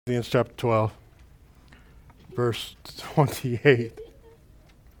Corinthians chapter 12, verse 28.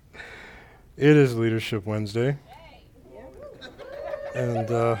 It is Leadership Wednesday. And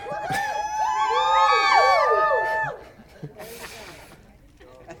I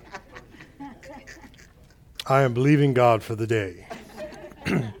am believing God for the day.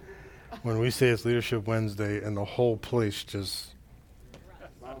 When we say it's Leadership Wednesday and the whole place just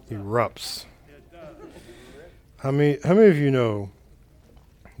erupts. How many of you know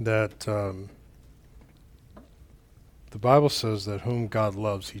that the Bible says that whom God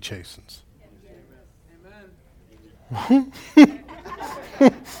loves, he chastens? Amen.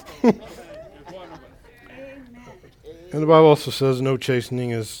 And the Bible also says no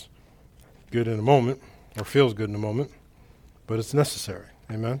chastening is good in a moment, or feels good in a moment, but it's necessary.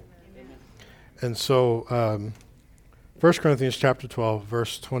 Amen. And so 1 Corinthians chapter 12,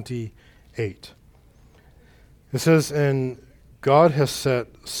 verse 28. It says, and God has set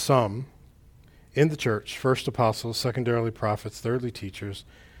some in the church, first apostles, secondarily prophets, thirdly teachers,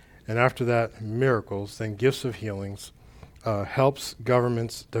 and after that miracles, then gifts of healings, helps,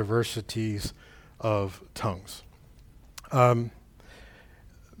 governments, diversities of tongues.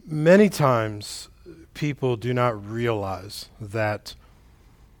 Many times people do not realize that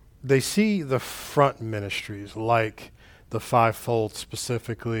they see the front ministries like the fivefold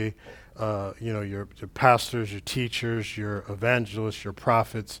specifically, your pastors, your teachers, your evangelists, your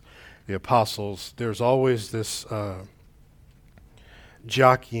prophets, the apostles. There's always this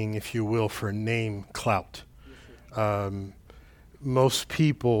jockeying, if you will, for name clout. Most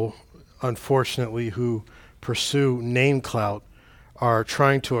people, unfortunately, who pursue name clout are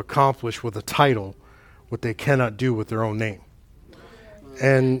trying to accomplish with a title what they cannot do with their own name.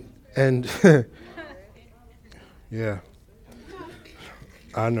 And yeah,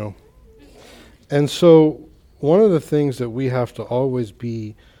 I know. And so one of the things that we have to always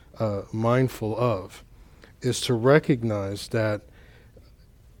be mindful of is to recognize that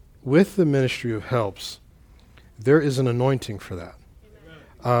with the ministry of helps, there is an anointing for that.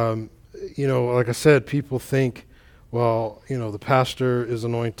 Like I said, people think, well, the pastor is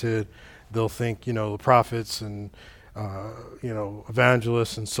anointed. They'll think, the prophets and,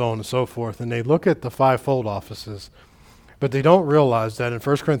 evangelists and so on and so forth. And they look at the fivefold offices, but they don't realize that in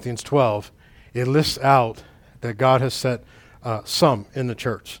 1 Corinthians 12, it lists out that God has set some in the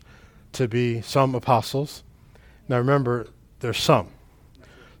church to be some apostles. Now remember, there's some.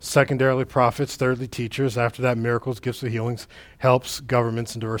 Secondarily prophets, thirdly teachers, after that miracles, gifts of healings, helps,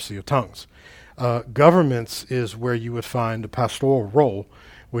 governments, and diversity of tongues. Governments is where you would find the pastoral role,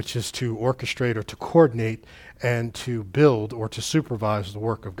 which is to orchestrate or to coordinate and to build or to supervise the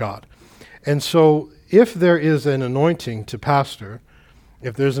work of God. And so if there is an anointing to pastor,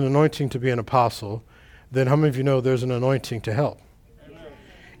 if there's an anointing to be an apostle, then how many of you know there's an anointing to help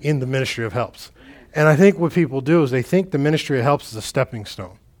in the ministry of helps? And I think what people do is they think the ministry of helps is a stepping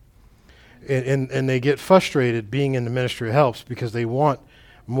stone. And they get frustrated being in the ministry of helps because they want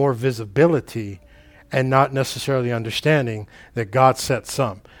more visibility and not necessarily understanding that God set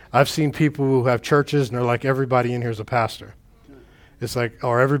some. I've seen people who have churches and they're like, everybody in here is a pastor. It's like,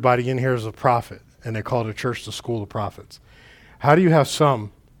 or everybody in here is a prophet. And they call the church the school of prophets. How do you have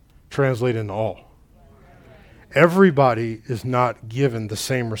some translate into all? Everybody is not given the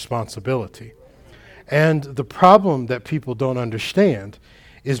same responsibility. And the problem that people don't understand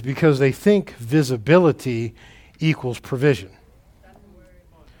is because they think visibility equals provision.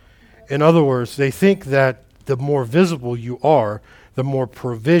 In other words, they think that the more visible you are, the more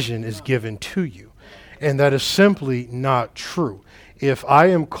provision is given to you. And that is simply not true. If I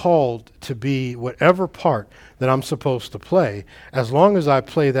am called to be whatever part that I'm supposed to play, as long as I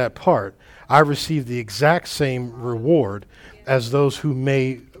play that part, I receive the exact same reward as those who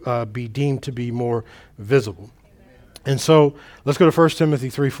may be deemed to be more visible. And so let's go to 1 Timothy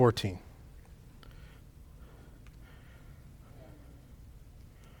 3:14.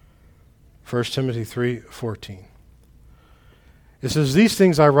 1 Timothy 3:14. It says, these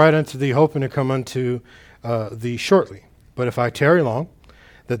things I write unto thee, hoping to come unto thee shortly. But if I tarry long,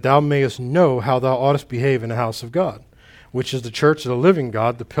 that thou mayest know how thou oughtest behave in the house of God, which is the church of the living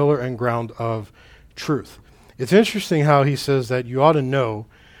God, the pillar and ground of truth. It's interesting how he says that you ought to know.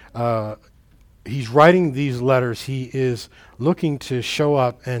 He's writing these letters. He is looking to show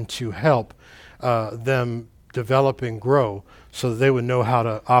up and to help them develop and grow so that they would know how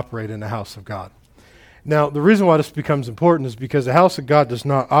to operate in the house of God. Now, the reason why this becomes important is because the house of God does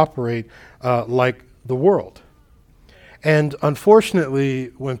not operate like the world. And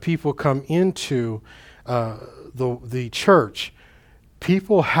unfortunately, when people come into the church,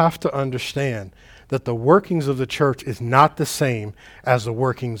 people have to understand that the workings of the church is not the same as the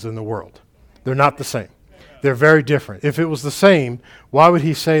workings in the world. They're not the same. They're very different. If it was the same, why would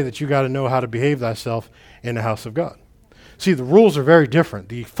he say that you got to know how to behave thyself in the house of God? See, the rules are very different.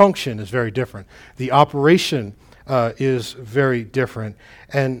 The function is very different. The operation is very different.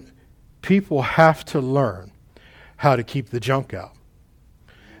 And people have to learn how to keep the junk out.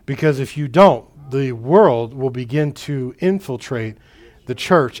 Because if you don't, the world will begin to infiltrate the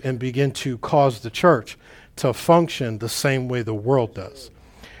church and begin to cause the church to function the same way the world does.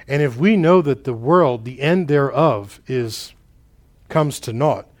 And if we know that the world, the end thereof, comes to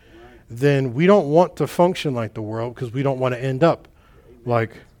naught, then we don't want to function like the world because we don't want to end up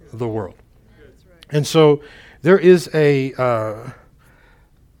like the world. And so there is a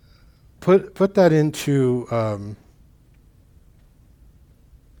put that into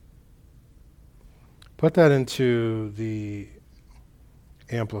the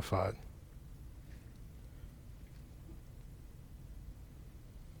Amplified.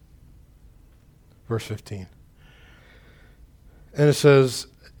 Verse 15. And it says,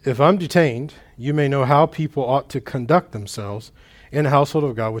 if I'm detained, you may know how people ought to conduct themselves in the household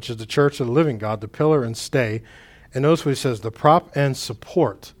of God, which is the church of the living God, the pillar and stay. And notice what he says, the prop and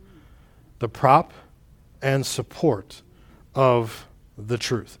support. The prop and support of the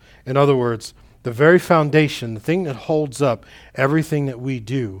truth. In other words, the very foundation, the thing that holds up everything that we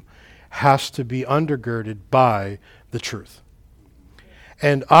do, has to be undergirded by the truth.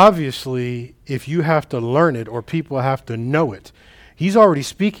 And obviously, if you have to learn it or people have to know it, he's already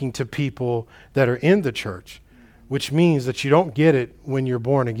speaking to people that are in the church, which means that you don't get it when you're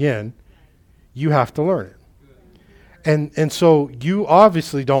born again. You have to learn it. And so you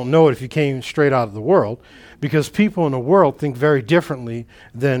obviously don't know it if you came straight out of the world, because people in the world think very differently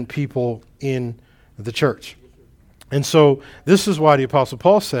than people in the church. And so this is why the Apostle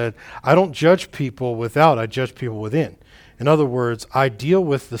Paul said, I don't judge people without, I judge people within. In other words, I deal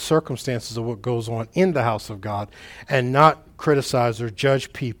with the circumstances of what goes on in the house of God and not criticize or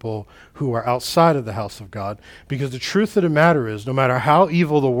judge people who are outside of the house of God. Because the truth of the matter is, no matter how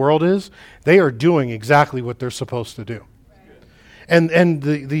evil the world is, they are doing exactly what they're supposed to do. And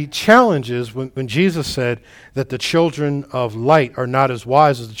the challenge is when Jesus said that the children of light are not as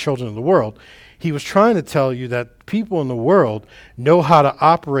wise as the children of the world, he was trying to tell you that people in the world know how to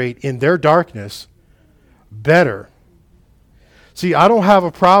operate in their darkness better. See, I don't have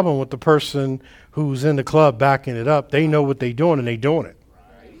a problem with the person who's in the club backing it up. They know what they're doing and they're doing it.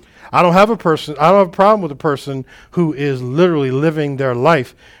 I don't have a problem with the person who is literally living their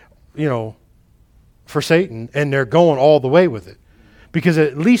life, for Satan, and they're going all the way with it. Because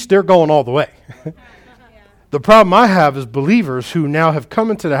at least they're going all the way. The problem I have is believers who now have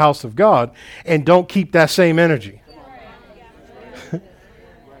come into the house of God and don't keep that same energy.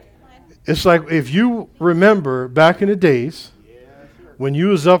 It's like if you remember back in the days when you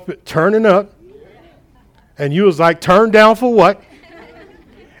was turning up and you was like, turned down for what?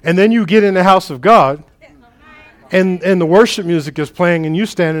 And then you get in the house of God and the worship music is playing and you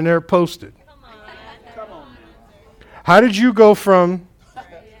standing there posted. How did you go from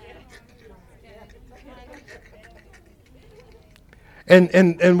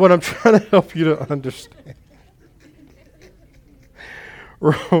and what I'm trying to help you to understand,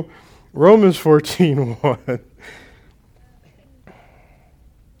 Romans 14:1. Can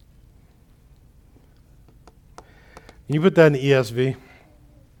you put that in the ESV?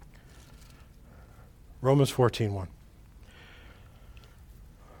 Romans 14:1.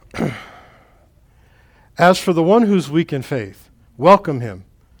 As for the one who's weak in faith, welcome him,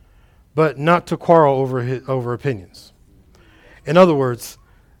 but not to quarrel over opinions. In other words,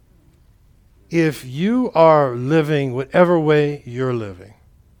 if you are living whatever way you're living,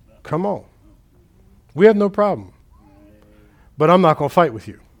 come on. We have no problem. But I'm not going to fight with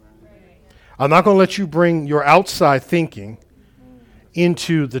you. I'm not going to let you bring your outside thinking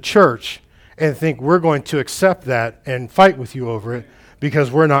into the church and think we're going to accept that and fight with you over it, because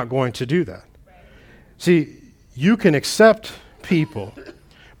we're not going to do that. See, you can accept people,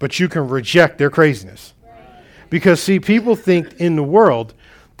 but you can reject their craziness. Because, see, people think in the world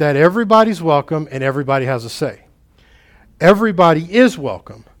that everybody's welcome and everybody has a say. Everybody is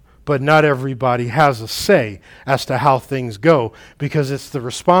welcome, but not everybody has a say as to how things go, because it's the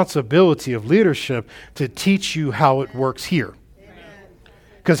responsibility of leadership to teach you how it works here.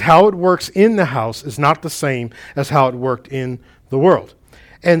 Because how it works in the house is not the same as how it worked in the world.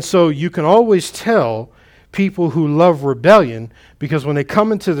 And so you can always tell people who love rebellion, because when they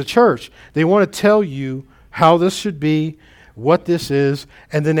come into the church, they want to tell you how this should be, what this is,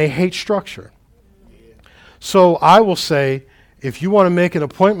 and then they hate structure. So I will say, if you want to make an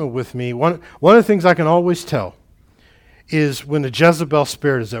appointment with me, one of the things I can always tell is when the Jezebel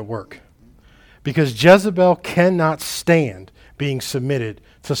spirit is at work. Because Jezebel cannot stand being submitted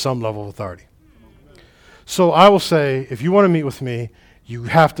to some level of authority. So I will say, if you want to meet with me, you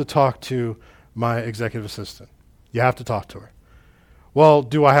have to talk to my executive assistant. You have to talk to her. Well,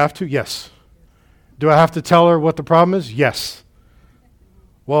 do I have to? Yes. Do I have to tell her what the problem is? Yes.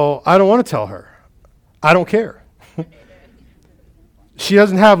 Well, I don't want to tell her. I don't care. She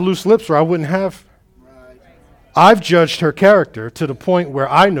doesn't have loose lips, or I wouldn't have. I've judged her character to the point where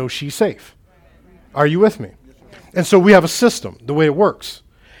I know she's safe. Are you with me? And so we have a system, the way it works.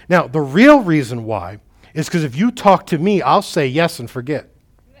 Now, the real reason why is because if you talk to me, I'll say yes and forget.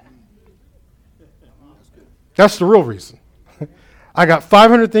 That's the real reason. I got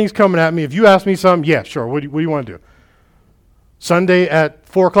 500 things coming at me. If you ask me something, yeah, sure. What do you want to do? Sunday at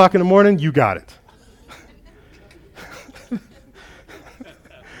 4 o'clock in the morning, you got it.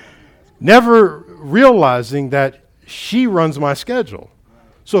 Never realizing that she runs my schedule.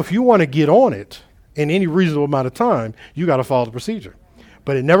 So if you want to get on it in any reasonable amount of time, you got to follow the procedure.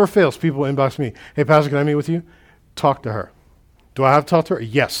 But it never fails. People inbox me, hey, Pastor, can I meet with you? Talk to her. Do I have to talk to her?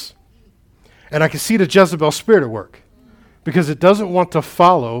 Yes. And I can see the Jezebel spirit at work because it doesn't want to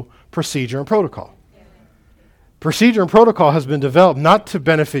follow procedure and protocol. Procedure and protocol has been developed not to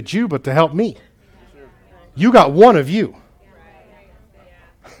benefit you, but to help me. You got one of you.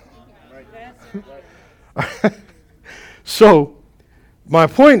 So my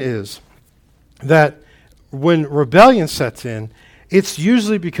point is that when rebellion sets in, it's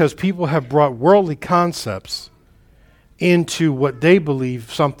usually because people have brought worldly concepts into what they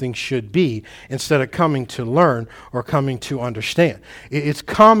believe something should be instead of coming to learn or coming to understand. It's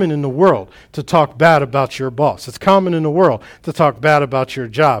common in the world to talk bad about your boss. It's common in the world to talk bad about your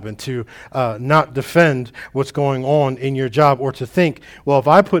job and to not defend what's going on in your job, or to think, well, if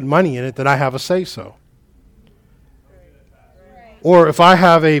I put money in it, then I have a say-so. Or if I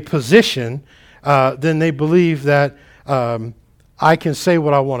have a position, then they believe that I can say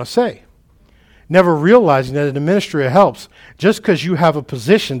what I want to say. Never realizing that in the ministry of helps, just because you have a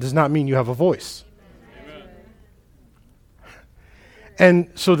position does not mean you have a voice. Amen.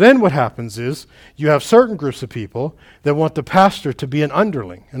 And so then what happens is you have certain groups of people that want the pastor to be an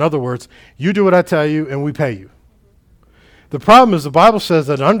underling. In other words, you do what I tell you and we pay you. The problem is the Bible says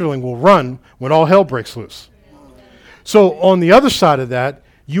that an underling will run when all hell breaks loose. So on the other side of that,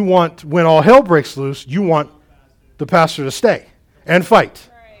 you want, when all hell breaks loose, you want the pastor to stay and fight.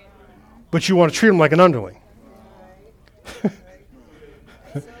 But you want to treat him like an underling.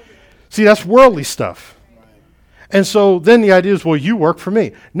 See, that's worldly stuff. And so then the idea is, well, you work for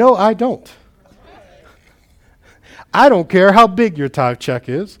me. No, I don't. I don't care how big your tithe check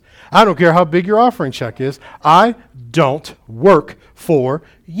is. I don't care how big your offering check is. I don't work for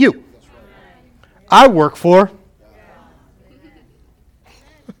you. I work for.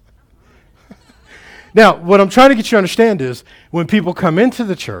 Now, what I'm trying to get you to understand is when people come into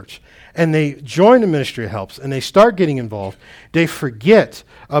the church and they join the ministry of helps and they start getting involved, they forget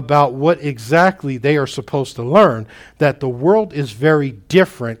about what exactly they are supposed to learn, that the world is very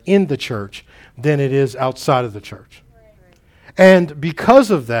different in the church than it is outside of the church. And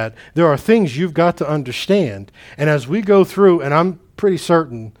because of that, there are things you've got to understand. And as we go through, and I'm pretty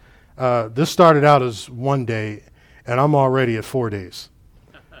certain this started out as 1 day, and I'm already at 4 days.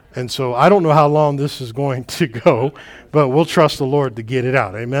 And so I don't know how long this is going to go, but we'll trust the Lord to get it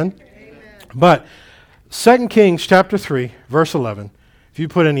out. Amen? Amen. But 2 Kings chapter 3, verse 11, if you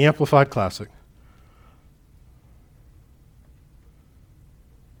put in the Amplified Classic.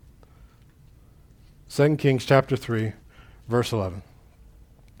 2 Kings chapter 3, verse 11.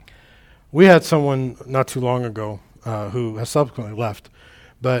 We had someone not too long ago who has subsequently left,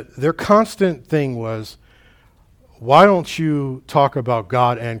 but their constant thing was, why don't you talk about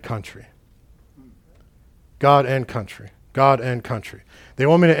God and country? God and country. God and country. They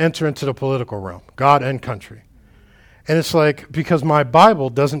want me to enter into the political realm. God and country. And it's like, because my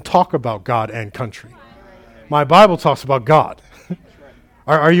Bible doesn't talk about God and country. My Bible talks about God.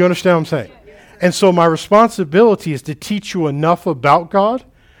 Are you understand what I'm saying? And so my responsibility is to teach you enough about God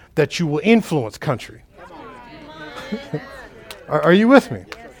that you will influence country. Are you with me?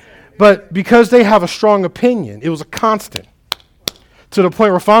 But because they have a strong opinion, it was a constant. To the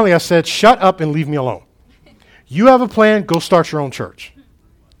point where finally I said, shut up and leave me alone. You have a plan, go start your own church.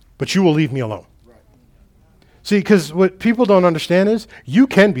 But you will leave me alone. See, because what people don't understand is, you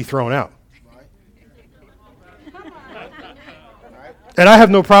can be thrown out. And I have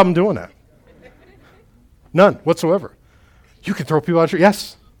no problem doing that. None whatsoever. You can throw people out of church.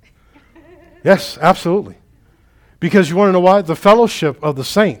 Yes. Yes, absolutely. Because you want to know why? The fellowship of the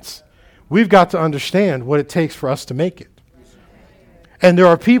saints. We've got to understand what it takes for us to make it. And there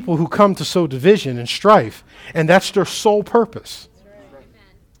are people who come to sow division and strife, and that's their sole purpose.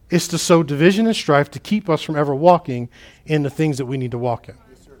 It's to sow division and strife to keep us from ever walking in the things that we need to walk in.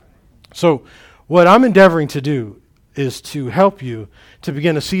 So what I'm endeavoring to do is to help you to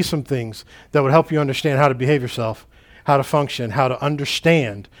begin to see some things that would help you understand how to behave yourself, how to function, how to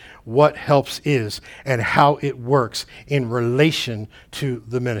understand what helps is and how it works in relation to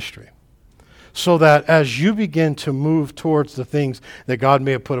the ministry. So that as you begin to move towards the things that God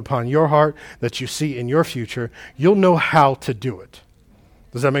may have put upon your heart, that you see in your future, you'll know how to do it.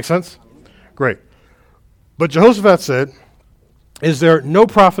 Does that make sense? Great. But Jehoshaphat said, "Is there no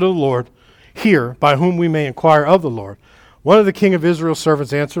prophet of the Lord here by whom we may inquire of the Lord?" One of the king of Israel's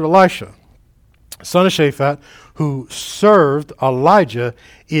servants answered, "Elisha, son of Shaphat, who served Elijah,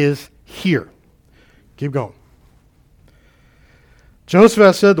 is here." Keep going.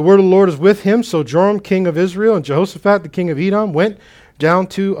 Jehoshaphat said, "The word of the Lord is with him." So Joram, king of Israel, and Jehoshaphat, the king of Edom, went down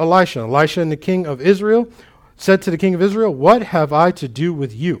to Elisha. Elisha and the king of Israel said to the king of Israel, "What have I to do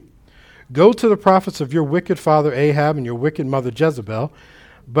with you? Go to the prophets of your wicked father Ahab and your wicked mother Jezebel."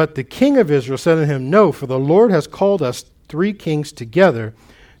 But the king of Israel said to him, "No, for the Lord has called us 3 kings together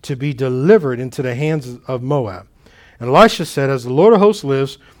to be delivered into the hands of Moab." And Elisha said, "As the Lord of hosts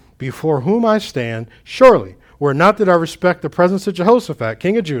lives, before whom I stand, surely, were it not that I respect the presence of Jehoshaphat,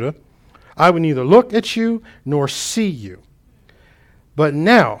 king of Judah, I would neither look at you nor see you. But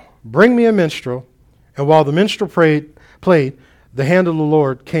now bring me a minstrel." And while the minstrel played, the hand of the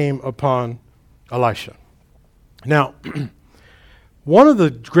Lord came upon Elisha. Now, one of the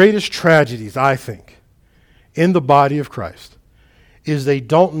greatest tragedies, I think, in the body of Christ is they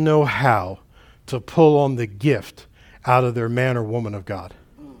don't know how to pull on the gift out of their man or woman of God.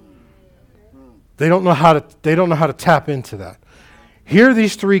 They don't know how to tap into that. Here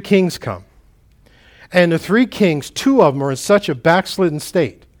these 3 kings come. And the 3 kings, 2 of them are in such a backslidden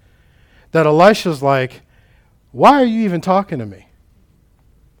state that Elisha's like, "Why are you even talking to me?"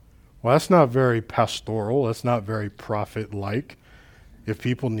 Well, that's not very pastoral. That's not very prophet-like if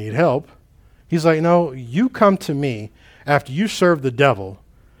people need help. He's like, "No, you come to me after you serve the devil,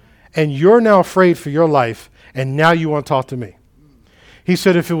 and you're now afraid for your life, and now you want to talk to me." He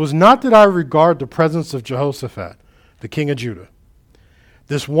said, "If it was not that I regard the presence of Jehoshaphat, the king of Judah,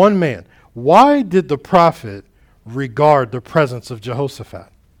 this one man," why did the prophet regard the presence of Jehoshaphat?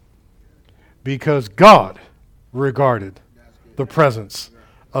 Because God regarded the presence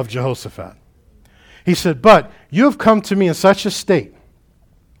of Jehoshaphat. He said, "But you have come to me in such a state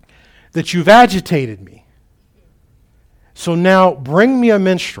that you've agitated me. So now bring me a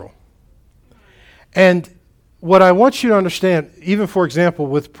minstrel." And what I want you to understand, even for example,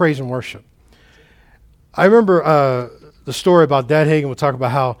 with praise and worship, I remember the story about Dad Hagin would talk about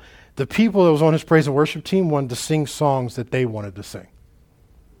how the people that was on his praise and worship team wanted to sing songs that they wanted to sing.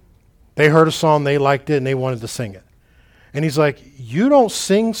 They heard a song, they liked it, and they wanted to sing it. And he's like, "You don't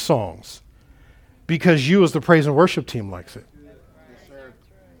sing songs because you as the praise and worship team likes it.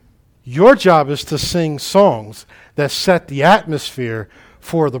 Your job is to sing songs that set the atmosphere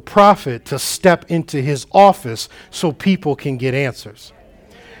for the prophet to step into his office so people can get answers."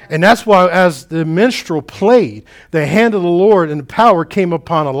 And that's why as the minstrel played, the hand of the Lord and the power came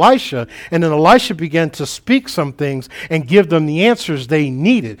upon Elisha, and then Elisha began to speak some things and give them the answers they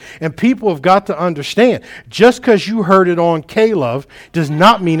needed. And people have got to understand, just because you heard it on K-Love does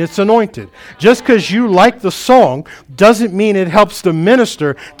not mean it's anointed. Just because you like the song doesn't mean it helps the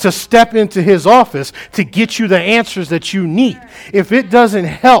minister to step into his office to get you the answers that you need. If it doesn't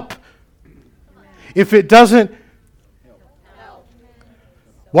help,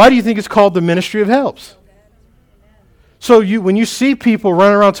 why do you think it's called the ministry of helps? So when you see people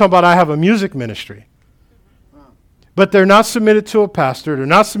running around talking about, "I have a music ministry," but they're not submitted to a pastor, they're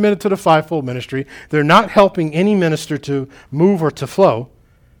not submitted to the fivefold ministry, they're not helping any minister to move or to flow,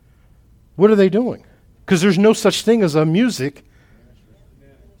 what are they doing? Because there's no such thing as a music.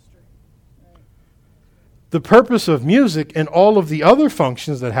 The purpose of music and all of the other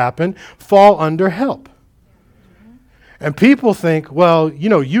functions that happen fall under help. And people think, "Well,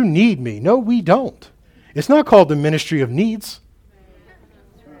 you need me." No, we don't. It's not called the ministry of needs.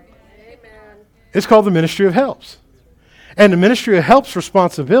 It's called the ministry of helps. And the ministry of helps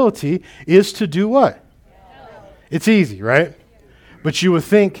responsibility is to do what? It's easy, right? But you would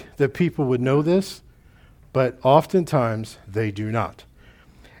think that people would know this, but oftentimes they do not.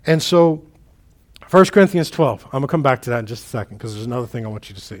 And so 1 Corinthians 12, I'm going to come back to that in just a second because there's another thing I want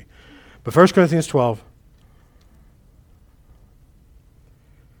you to see. But 1 Corinthians 12,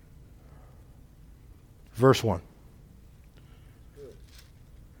 verse 1.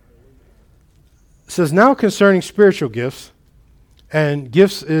 It says, now concerning spiritual gifts, and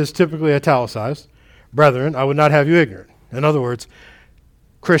gifts is typically italicized, brethren, I would not have you ignorant. In other words,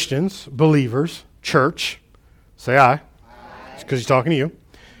 Christians, believers, church, say I. It's because he's talking to you.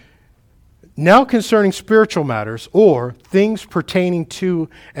 Now concerning spiritual matters or things pertaining to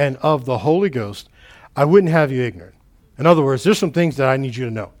and of the Holy Ghost, I wouldn't have you ignorant. In other words, there's some things that I need you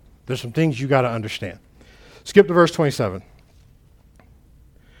to know. There's some things you got to understand. Skip to verse 27.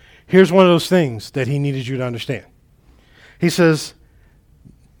 Here's one of those things that he needed you to understand. He says,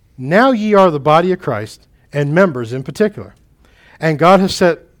 now ye are the body of Christ, and members in particular. And God has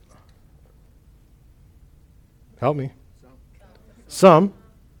set, help me, some,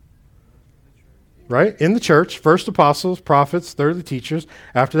 right, in the church, first apostles, prophets, thirdly teachers,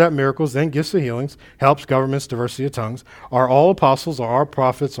 after that miracles, then gifts of healings, helps, governments, diversity of tongues. Are all apostles, are all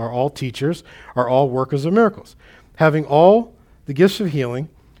prophets, are all teachers, are all workers of miracles. Having all the gifts of healing,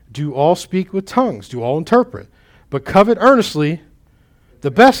 do all speak with tongues, do all interpret. But covet earnestly the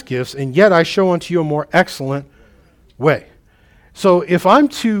best gifts, and yet I show unto you a more excellent way. So if I'm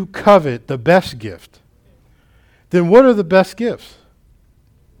to covet the best gift, then what are the best gifts?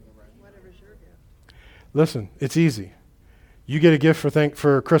 Whatever's your gift. Listen, it's easy. You get a gift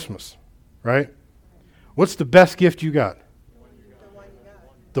for Christmas, right? What's the best gift you got?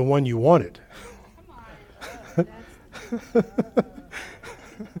 The one you wanted.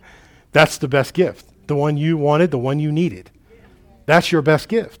 That's the best gift. The one you wanted, the one you needed. That's your best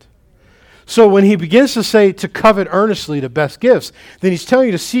gift. So when he begins to say to covet earnestly the best gifts, then he's telling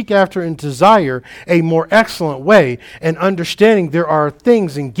you to seek after and desire a more excellent way, and understanding there are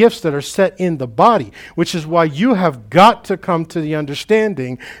things and gifts that are set in the body, which is why you have got to come to the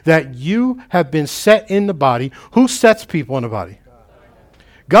understanding that you have been set in the body. Who sets people in the body?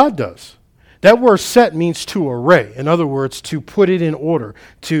 God does. That word set means to array. In other words, to put it in order,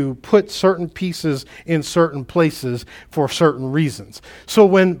 to put certain pieces in certain places for certain reasons. So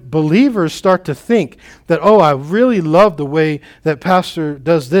when believers start to think that, oh, I really love the way that pastor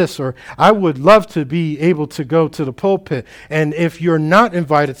does this, or I would love to be able to go to the pulpit, and if you're not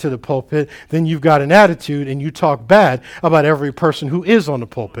invited to the pulpit, then you've got an attitude and you talk bad about every person who is on the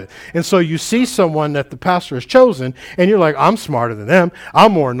pulpit. And so you see someone that the pastor has chosen, and you're like, I'm smarter than them,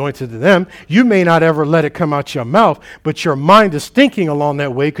 I'm more anointed than them. You may not ever let it come out your mouth, but your mind is thinking along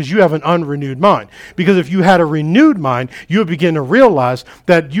that way because you have an unrenewed mind. Because if you had a renewed mind, you would begin to realize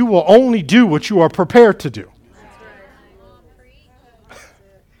that you will only do what you are prepared to do.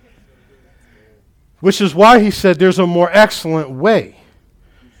 Which is why he said there's a more excellent way.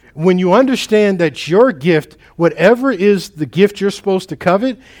 When you understand that your gift, whatever is the gift you're supposed to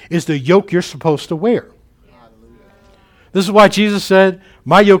covet, is the yoke you're supposed to wear. This is why Jesus said,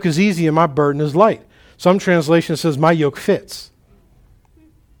 my yoke is easy and my burden is light. Some translation says, my yoke fits.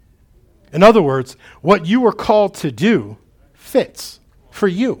 In other words, what you were called to do fits for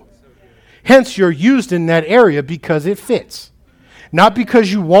you. Hence, you're used in that area because it fits. Not because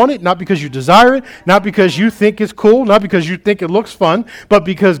you want it, not because you desire it, not because you think it's cool, not because you think it looks fun, but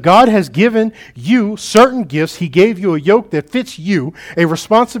because God has given you certain gifts. He gave you a yoke that fits you, a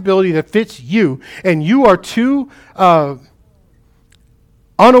responsibility that fits you, and you are too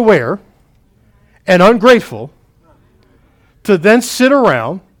unaware and ungrateful to then sit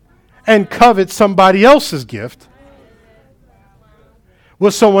around and covet somebody else's gift,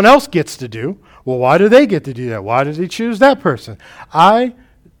 what someone else gets to do. Well, why do they get to do that? Why did he choose that person? I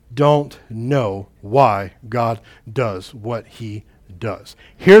don't know why God does what he does.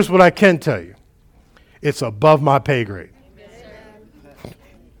 Here's what I can tell you. It's above my pay grade.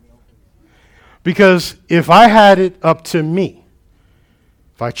 Because if I had it up to me,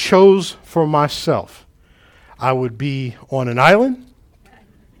 if I chose for myself, I would be on an island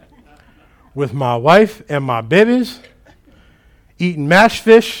with my wife and my babies, eating mashed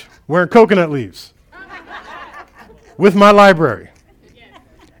fish, wearing coconut leaves, with my library.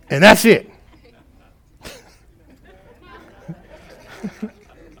 And that's it.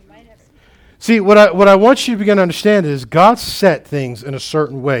 See, what I want you to begin to understand is God set things in a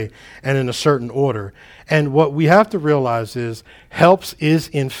certain way and in a certain order. And what we have to realize is helps is,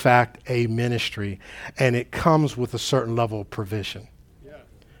 in fact, a ministry, and it comes with a certain level of provision.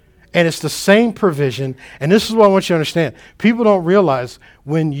 And it's the same provision, and this is what I want you to understand. People don't realize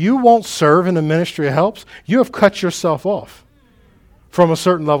when you won't serve in the ministry of helps, you have cut yourself off from a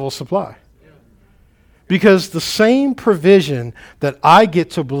certain level of supply. Because the same provision that I get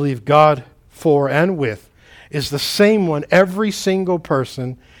to believe God for and with is the same one every single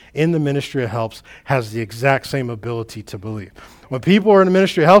person in the ministry of helps has the exact same ability to believe. When people are in the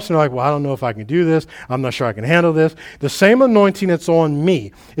ministry of helps and they're like, well, I don't know if I can do this. I'm not sure I can handle this. The same anointing that's on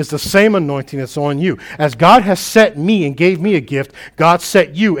me is the same anointing that's on you. As God has set me and gave me a gift, God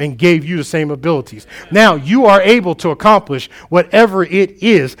set you and gave you the same abilities. Now you are able to accomplish whatever it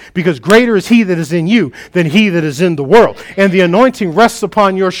is, because greater is he that is in you than he that is in the world. And the anointing rests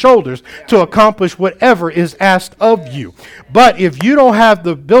upon your shoulders to accomplish whatever is asked of you. But if you don't have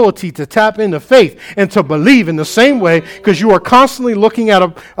the ability to tap into faith and to believe in the same way, because you are constantly looking at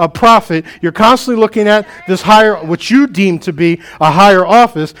a prophet, you're constantly looking at this higher, what you deem to be a higher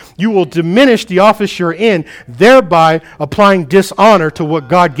office, you will diminish the office you're in, thereby applying dishonor to what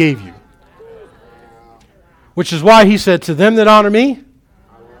God gave you. Which is why he said, to them that honor me,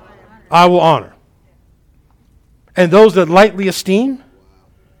 I will honor. And those that lightly esteem.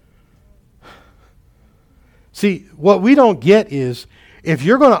 See, what we don't get is, if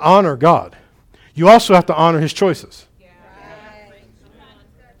you're going to honor God, you also have to honor his choices.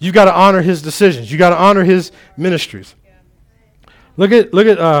 You've got to honor his decisions. You got to honor his ministries. Look at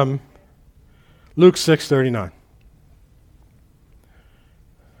Luke 6:39.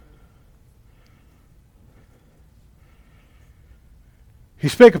 He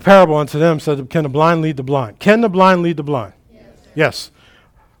spake a parable unto them, said, can the blind lead the blind? Can the blind lead the blind? Yes.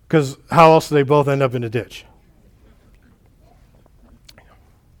 Because how else do they both end up in the ditch?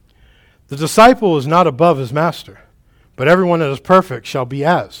 The disciple is not above his master, but everyone that is perfect shall be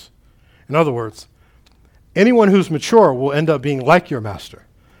as. In other words, anyone who's mature will end up being like your master,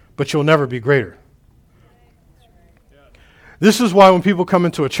 but you'll never be greater. This is why when people come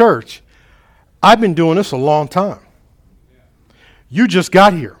into a church, I've been doing this a long time. You just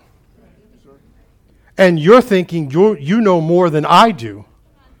got here. And you're thinking you know more than I do.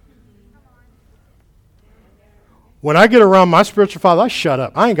 When I get around my spiritual father, I shut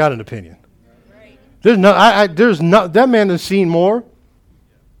up. I ain't got an opinion. There's no, that man has seen more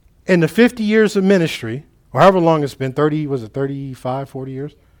in the 50 years of ministry, or however long it's been, 35, 40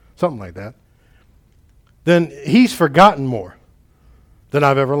 years? Something like that. Then he's forgotten more than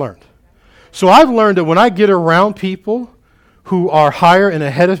I've ever learned. So I've learned that when I get around people who are higher and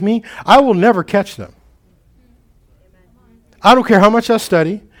ahead of me, I will never catch them. I don't care how much I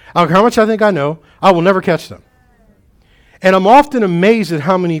study. I don't care how much I think I know. I will never catch them. And I'm often amazed at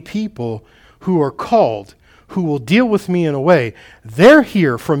how many people who are called, who will deal with me in a way, they're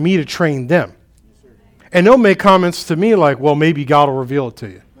here for me to train them. And they'll make comments to me like, well, maybe God will reveal it to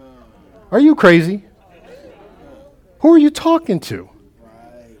you. Are you crazy? Who are you talking to?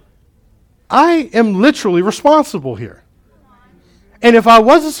 I am literally responsible here. And if I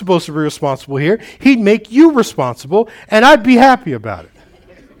wasn't supposed to be responsible here, he'd make you responsible, and I'd be happy about it.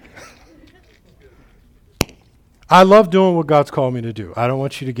 I love doing what God's called me to do. I don't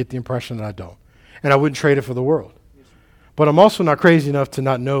want you to get the impression that I don't. And I wouldn't trade it for the world. But I'm also not crazy enough to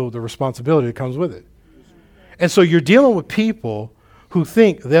not know the responsibility that comes with it. And so you're dealing with people who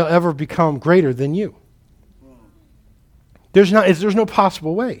think they'll ever become greater than you. There's no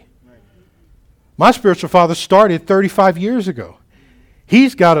possible way. My spiritual father started 35 years ago.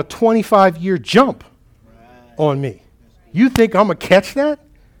 He's got a 25-year jump on me. You think I'm going to catch that?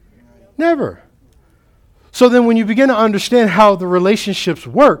 Never. So then when you begin to understand how the relationships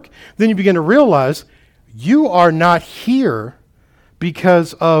work, then you begin to realize you are not here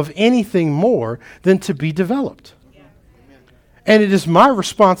because of anything more than to be developed. And it is my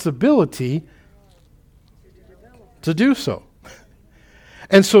responsibility to do so.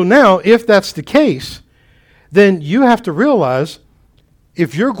 And so now, if that's the case, then you have to realize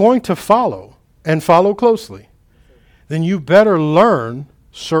if you're going to follow and follow closely, then you better learn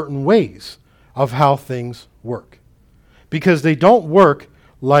certain ways of how things work. Because they don't work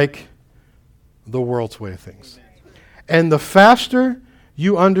like the world's way of things. And the faster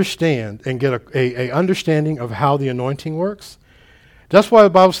you understand and get a understanding of how the anointing works, that's why the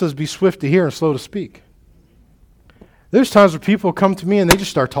Bible says be swift to hear and slow to speak. There's times where people come to me and they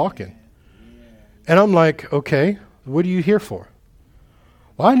just start talking. And I'm like, okay, what are you here for?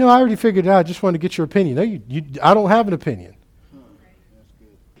 Well, I know I already figured it out. I just wanted to get your opinion. No, I don't have an opinion.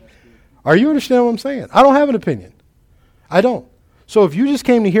 Are you understand what I'm saying? I don't have an opinion. I don't. So if you just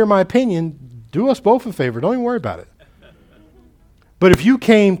came to hear my opinion, do us both a favor. Don't even worry about it. But if you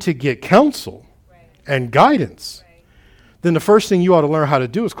came to get counsel and guidance, then the first thing you ought to learn how to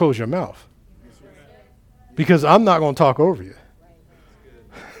do is close your mouth. Because I'm not going to talk over you.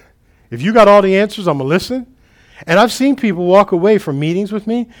 If you got all the answers, I'm going to listen. And I've seen people walk away from meetings with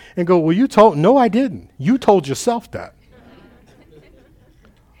me and go, well, you told, no, I didn't. You told yourself that.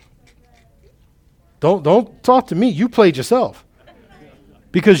 Don't talk to me. You played yourself.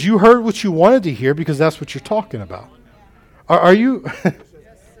 Because you heard what you wanted to hear because that's what you're talking about. Are you? Yes,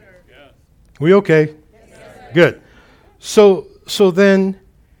 sir. We okay? Good. So then,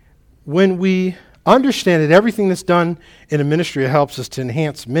 when we understand that everything that's done in a ministry helps us to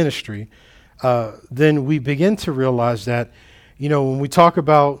enhance ministry, then we begin to realize that, when we talk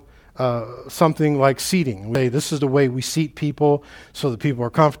about something like seating, we say this is the way we seat people so that people are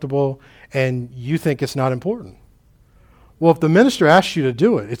comfortable, and you think it's not important. Well, if the minister asks you to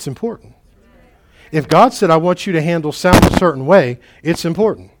do it, it's important. If God said, I want you to handle sound a certain way, it's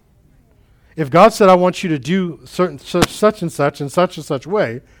important. If God said, I want you to do such and such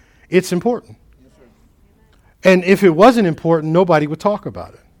way, it's important. And if it wasn't important, nobody would talk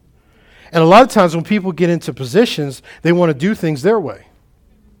about it. And a lot of times when people get into positions, they want to do things their way.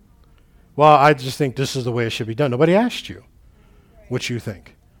 Well, I just think this is the way it should be done. Nobody asked you what you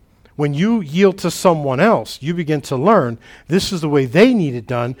think. When you yield to someone else, you begin to learn this is the way they need it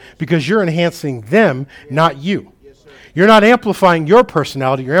done because you're enhancing them, not you. You're not amplifying your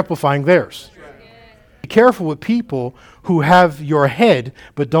personality, you're amplifying theirs. Be careful with people who have your head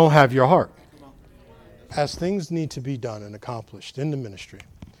but don't have your heart. As things need to be done and accomplished in the ministry,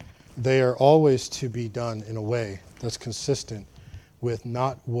 they are always to be done in a way that's consistent with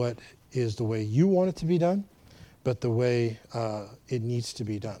not what is the way you want it to be done, but the way it needs to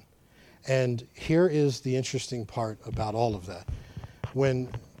be done. And here is the interesting part about all of that. When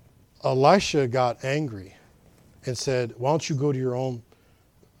Elisha got angry and said, why don't you go to your own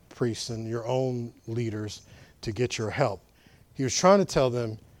priests and your own leaders to get your help? He was trying to tell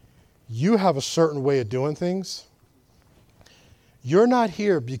them, you have a certain way of doing things. You're not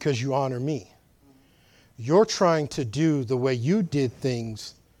here because you honor me. You're trying to do the way you did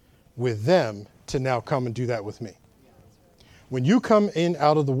things with them to now come and do that with me. When you come in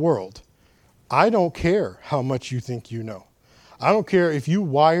out of the world, I don't care how much you think you know. I don't care if you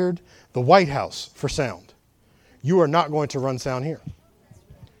wired the White House for sound. You are not going to run sound here.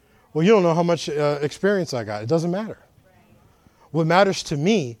 Well, you don't know how much experience I got. It doesn't matter. What matters to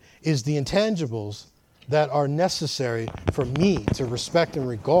me is the intangibles that are necessary for me to respect and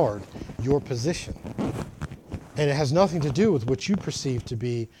regard your position. And it has nothing to do with what you perceive to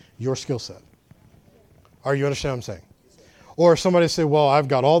be your skill set. Are you understand what I'm saying? Or somebody say, well, I've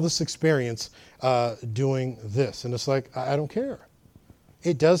got all this experience doing this. And it's like, I don't care.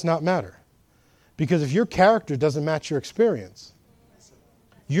 It does not matter. Because if your character doesn't match your experience,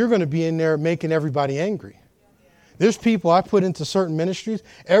 you're going to be in there making everybody angry. There's people I put into certain ministries.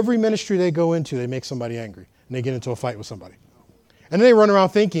 Every ministry they go into, they make somebody angry. And they get into a fight with somebody. And then they run around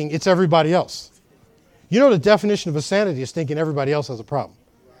thinking it's everybody else. You know the definition of insanity is thinking everybody else has a problem.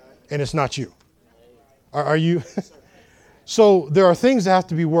 And it's not you. Are you? So there are things that have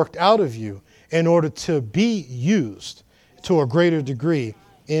to be worked out of you in order to be used to a greater degree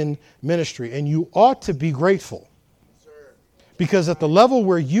in ministry. And you ought to be grateful. Because at the level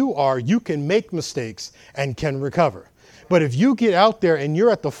where you are, you can make mistakes and can recover. But if you get out there and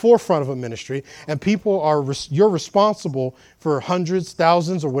you're at the forefront of a ministry and people are, you're responsible for hundreds,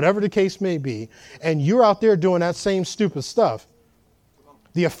 thousands, or whatever the case may be, and you're out there doing that same stupid stuff,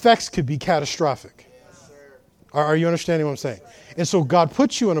 the effects could be catastrophic. Are you understanding what I'm saying? And so God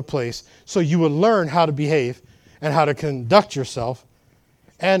puts you in a place so you would learn how to behave and how to conduct yourself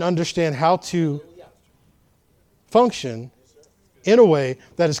and understand how to function in a way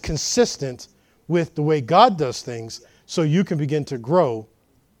that is consistent with the way God does things so you can begin to grow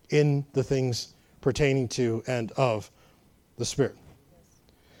in the things pertaining to and of the Spirit.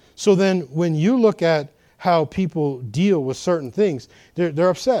 So then when you look at how people deal with certain things, they're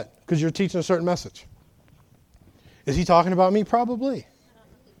upset because you're teaching a certain message. Is he talking about me? Probably.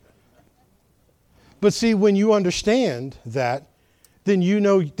 But see, when you understand that, then you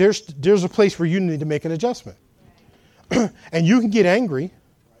know there's a place where you need to make an adjustment. And you can get angry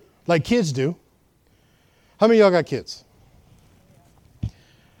like kids do. How many of y'all got kids?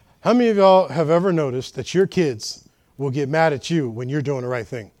 How many of y'all have ever noticed that your kids will get mad at you when you're doing the right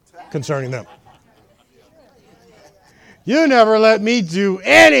thing concerning them? You never let me do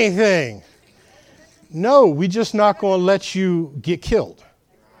anything. No, we're just not going to let you get killed.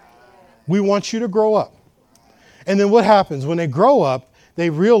 We want you to grow up. And then what happens? When they grow up, they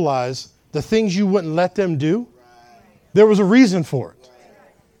realize the things you wouldn't let them do, there was a reason for it.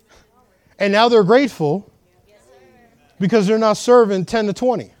 And now they're grateful because they're not serving 10 to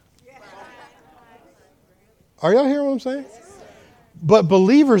 20. Are y'all hearing what I'm saying? But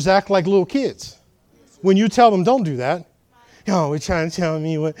believers act like little kids. When you tell them don't do that, he's trying to tell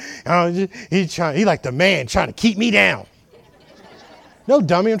me what, he like the man trying to keep me down. No,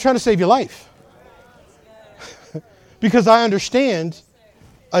 dummy, I'm trying to save your life. Because I understand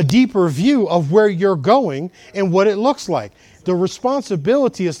a deeper view of where you're going and what it looks like. The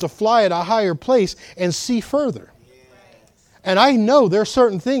responsibility is to fly at a higher place and see further. And I know there are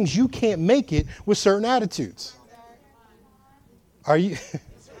certain things you can't make it with certain attitudes. Are you?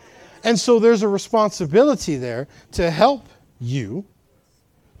 And so there's a responsibility there to help you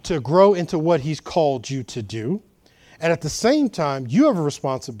to grow into what he's called you to do. And at the same time, you have a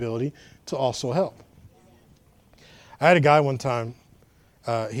responsibility to also help. I had a guy one time,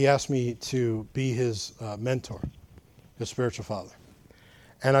 he asked me to be his mentor, his spiritual father.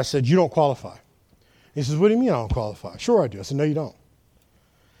 And I said, you don't qualify. He says, what do you mean I don't qualify? Sure I do. I said, no, you don't.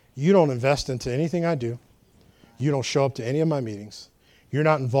 You don't invest into anything I do. You don't show up to any of my meetings. You're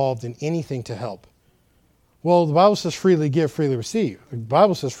not involved in anything to help. Well, the Bible says freely give, freely receive. The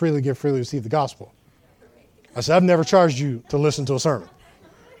Bible says freely give, freely receive the gospel. I said, I've never charged you to listen to a sermon.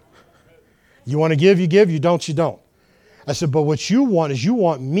 You want to give, you give. You don't, you don't. I said, but what you want is you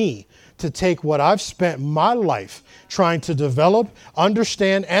want me to take what I've spent my life trying to develop,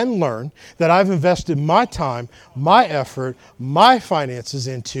 understand, and learn, that I've invested my time, my effort, my finances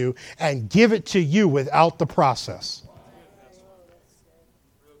into, and give it to you without the process.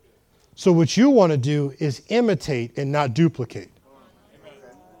 So what you want to do is imitate and not duplicate.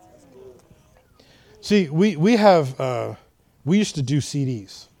 See, we used to do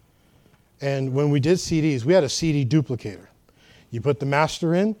CDs. And when we did CDs, we had a CD duplicator. You put the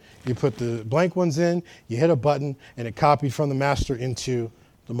master in, you put the blank ones in, you hit a button, and it copied from the master into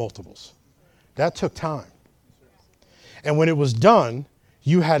the multiples. That took time. And when it was done,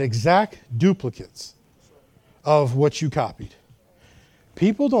 you had exact duplicates of what you copied.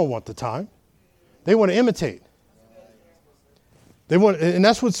 People don't want the time. They want to imitate. And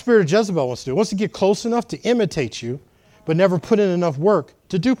that's what Spirit of Jezebel wants to do. It wants to get close enough to imitate you, but never put in enough work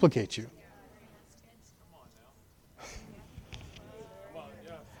to duplicate you.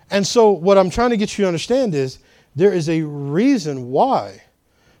 And so what I'm trying to get you to understand is there is a reason why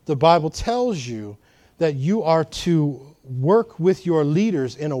the Bible tells you that you are to work with your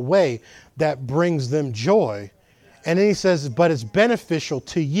leaders in a way that brings them joy. And then he says, but it's beneficial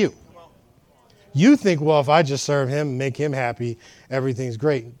to you. You think, well, if I just serve him, make him happy, everything's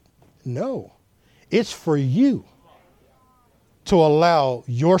great. No, it's for you to allow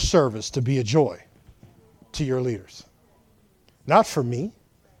your service to be a joy to your leaders. Not for me.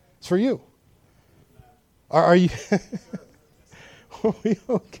 It's for you. Are you are we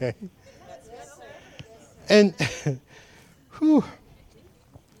okay? And whew.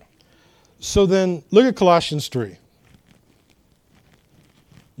 So then look at Colossians 3.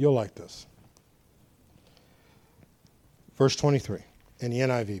 You'll like this. Verse 23 in the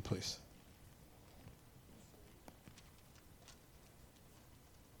NIV, please.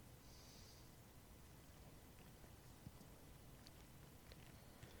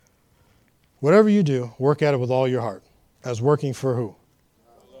 Whatever you do, work at it with all your heart, as working for who?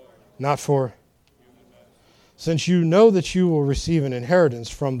 Not for. Since you know that you will receive an inheritance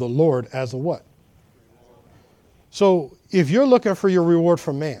from the Lord as a what? So if you're looking for your reward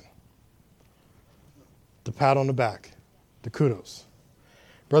from man, the pat on the back, the kudos.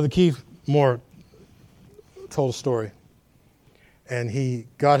 Brother Keith Moore told a story, and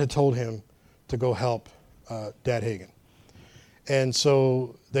God had told him to go help Dad Hagin. And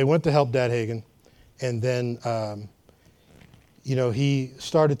so they went to help Dad Hagin, and then, he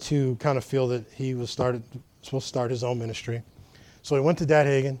started to kind of feel that he was supposed to start his own ministry. So he went to Dad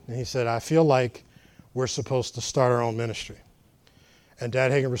Hagin, and he said, I feel like we're supposed to start our own ministry. And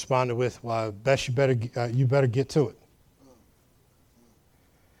Dad Hagin responded with, well, I bet you better get to it.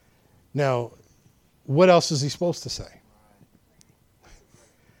 Now, what else is he supposed to say?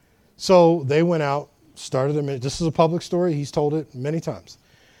 So they went out, started their ministry. This is a public story. He's told it many times.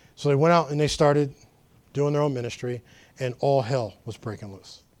 So they went out and they started doing their own ministry, and all hell was breaking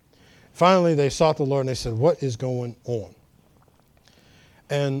loose. Finally, they sought the Lord and they said, what is going on?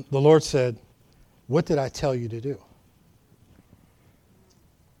 And the Lord said, what did I tell you to do?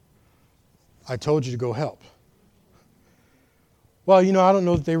 I told you to go help. Well, I don't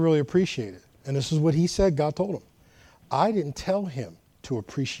know that they really appreciate it. And this is what he said, God told him. I didn't tell him to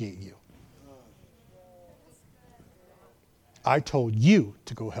appreciate you. I told you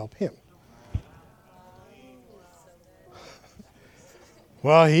to go help him.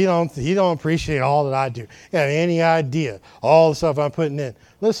 Well, he don't appreciate all that I do. You have any idea all the stuff I'm putting in?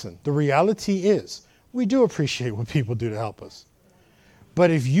 Listen, the reality is we do appreciate what people do to help us. But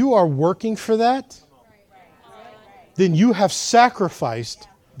if you are working for that, then you have sacrificed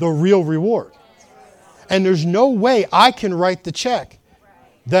the real reward. And there's no way I can write the check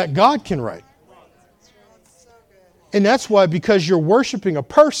that God can write. And that's why, because you're worshiping a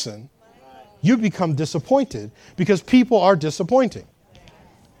person, you become disappointed because people are disappointing.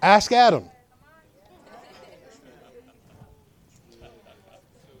 Ask Adam.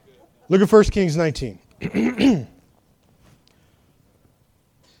 Look at 1 Kings 19.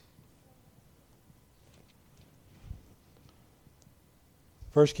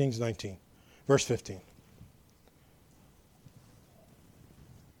 1 Kings 19, verse 15.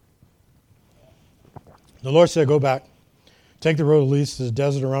 The Lord said, go back, take the road that leads to the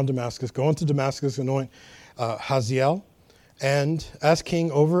desert around Damascus, go into Damascus, anoint Hazael and as king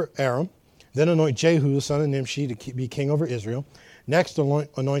over Aram, then anoint Jehu, the son of Nimshi, to be king over Israel. Next,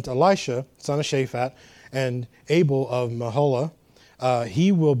 anoint Elisha, son of Shaphat, and Abel of Maholah.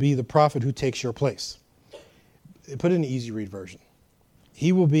 He will be the prophet who takes your place. Put it in the easy read version.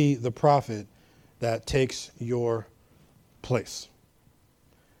 He will be the prophet that takes your place.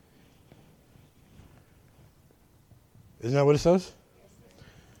 Isn't that what it says?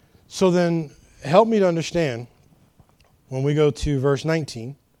 So then, help me to understand when we go to verse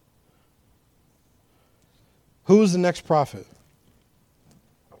 19. Who is the next prophet?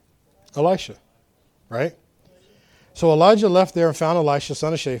 Elisha, right? So Elijah left there and found Elisha,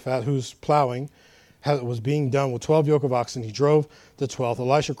 son of Shaphat, who's plowing, was being done with 12 yoke of oxen. He drove the 12th.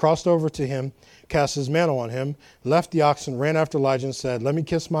 Elisha crossed over to him, cast his mantle on him, left the oxen, ran after Elijah and said, let me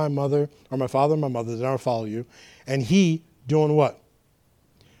kiss my mother, or my father and my mother, then I'll follow you. And he doing what?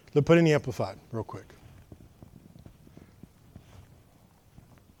 Let's put in the Amplified real quick.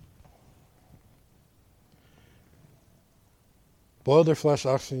 Boiled their flesh,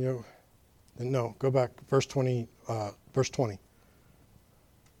 oxen yoke. No, go back. Verse 20.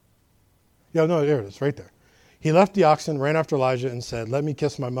 Yeah, no, there it is, right there. He left the oxen, ran after Elijah, and said, let me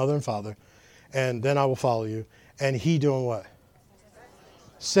kiss my mother and father, and then I will follow you. And he doing what?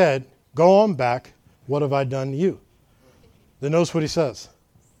 Said, go on back. What have I done to you? Then notice what he says.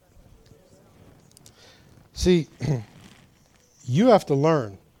 See, you have to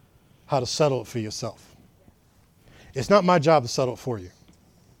learn how to settle it for yourself. It's not my job to settle it for you.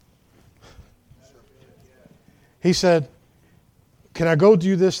 He said, can I go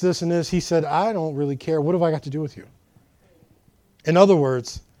do this, this, and this? He said, I don't really care. What have I got to do with you? In other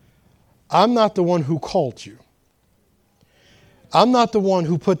words, I'm not the one who called you. I'm not the one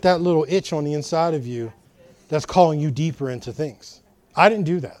who put that little itch on the inside of you that's calling you deeper into things. I didn't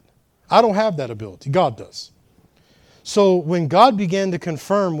do that. I don't have that ability. God does. So when God began to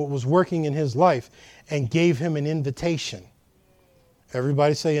confirm what was working in his life and gave him an invitation,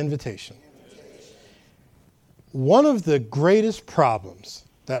 everybody say invitation. One of the greatest problems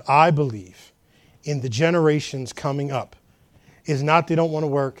that I believe in the generations coming up is not they don't want to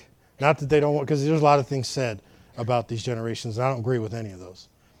work, not that they don't want, because there's a lot of things said about these generations, and I don't agree with any of those.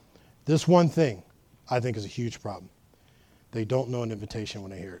 This one thing I think is a huge problem. They don't know an invitation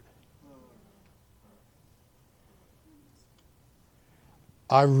when they hear it.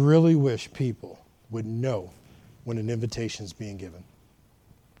 I really wish people would know when an invitation is being given.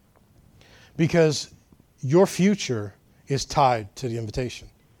 Because your future is tied to the invitation.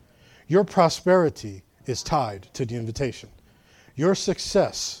 Your prosperity is tied to the invitation. Your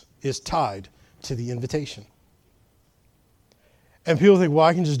success is tied to the invitation. And people think, well,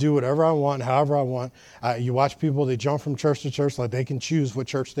 I can just do whatever I want, however I want. You watch people, they jump from church to church like they can choose what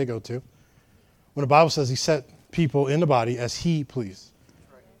church they go to. When the Bible says he set people in the body as he pleased,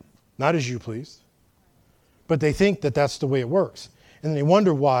 not as you pleased. But they think that that's the way it works. And they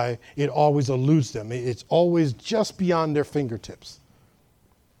wonder why it always eludes them. It's always just beyond their fingertips.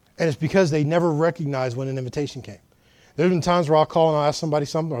 And it's because they never recognized when an invitation came. There have been times where I'll call and I'll ask somebody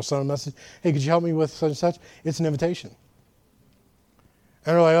something or send a message, hey, could you help me with such and such? It's an invitation.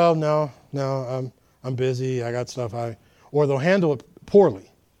 And they're like, oh, no, I'm busy. I got stuff. Or they'll handle it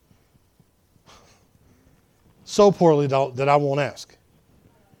poorly. So poorly that I won't ask.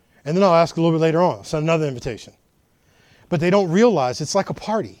 And then I'll ask a little bit later on, send another invitation. But they don't realize it's like a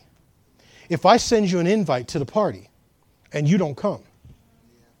party. If I send you an invite to the party and you don't come,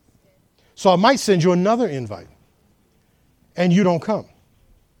 so I might send you another invite and you don't come,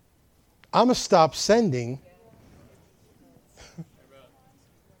 I'm going to stop sending.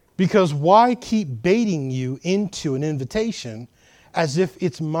 Because why keep baiting you into an invitation as if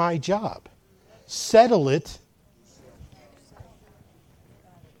it's my job? Settle it.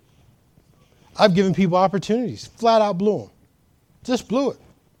 I've given people opportunities, flat out blew them. Just blew it.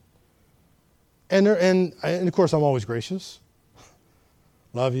 And of course, I'm always gracious.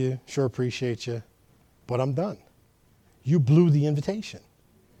 Love you, sure appreciate you, but I'm done. You blew the invitation.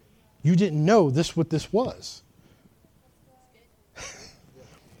 You didn't know what this was.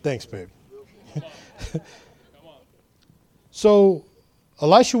 Thanks, babe. So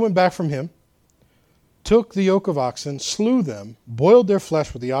Elisha went back from him, took the yoke of oxen, slew them, boiled their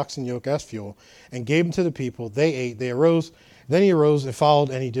flesh with the oxen yoke as fuel, and gave them to the people. They ate, they arose. Then he arose and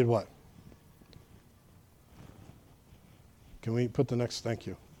followed, and he did what? Can we put the next? Thank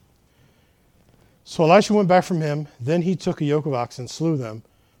you. So Elisha went back from him. Then he took a yoke of oxen, slew them,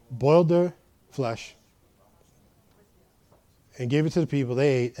 boiled their flesh, and gave it to the people. They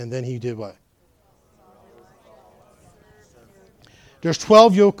ate, and then he did what? There's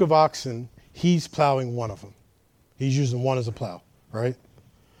 12 yoke of oxen. He's plowing one of them. He's using one as a plow, right?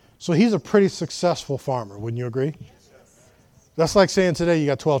 So he's a pretty successful farmer. Wouldn't you agree? That's like saying today you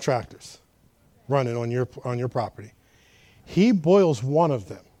got 12 tractors running on your property. He boils one of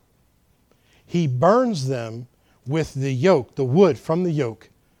them. He burns them with the yoke, the wood from the yoke,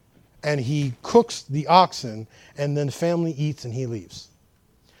 and he cooks the oxen, and then the family eats and he leaves.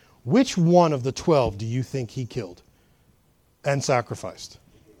 Which one of the 12 do you think he killed and sacrificed?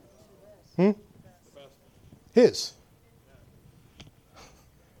 His.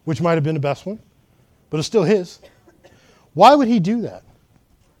 Which might have been the best one, but it's still his. Why would he do that?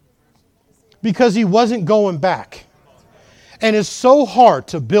 Because he wasn't going back. And it's so hard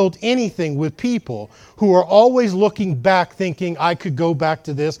to build anything with people who are always looking back thinking, I could go back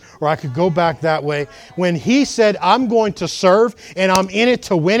to this or I could go back that way. When he said, I'm going to serve and I'm in it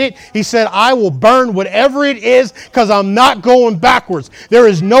to win it, he said, I will burn whatever it is because I'm not going backwards. There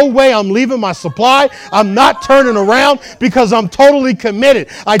is no way I'm leaving my supply. I'm not turning around because I'm totally committed.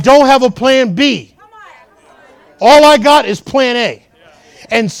 I don't have a plan B. All I got is plan A.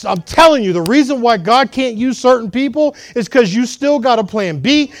 And I'm telling you, the reason why God can't use certain people is because you still got a plan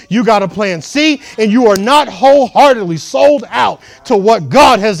B, you got a plan C, and you are not wholeheartedly sold out to what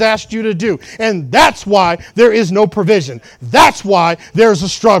God has asked you to do. And that's why there is no provision. That's why there's a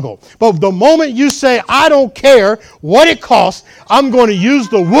struggle. But the moment you say, I don't care what it costs, I'm going to use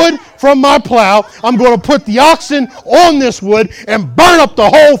the wood from my plow, I'm going to put the oxen on this wood and burn up the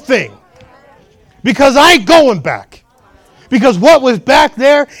whole thing. Because I ain't going back. Because what was back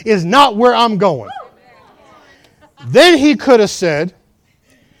there is not where I'm going. Then he could have said,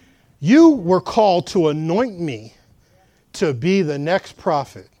 you were called to anoint me to be the next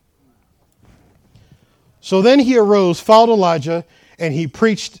prophet. So then he arose, followed Elijah, and he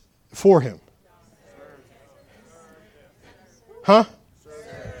preached for him. Huh?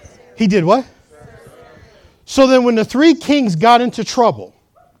 He did what? So then when the three kings got into trouble,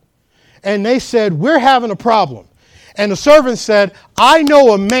 and they said, we're having a problem. And the servant said, I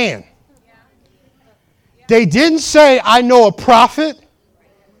know a man. They didn't say, I know a prophet.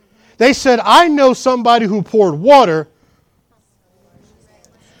 They said, I know somebody who poured water.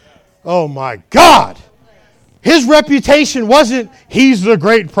 Oh my God. His reputation wasn't, he's the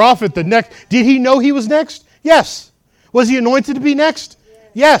great prophet, the next. Did he know he was next? Yes. Was he anointed to be next?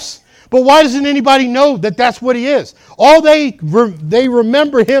 Yes. But why doesn't anybody know that that's what he is? All they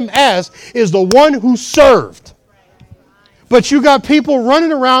remember him as is the one who served. But you got people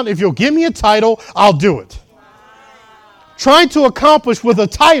running around, if you'll give me a title, I'll do it. Trying to accomplish with a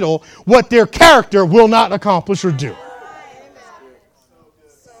title what their character will not accomplish or do.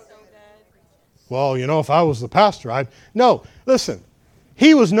 Well, you know, if I was the pastor, I'd... No, listen.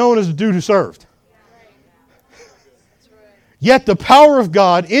 He was known as the dude who served. Yet the power of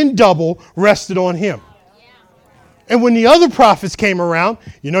God in double rested on him. And when the other prophets came around,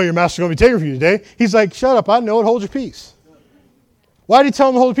 you know your master's going to be taking for you today. He's like, shut up, I know it, hold your peace. Why did he tell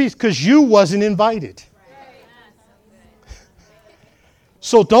him to hold your peace? Because you wasn't invited.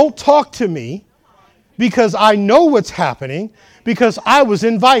 So don't talk to me because I know what's happening because I was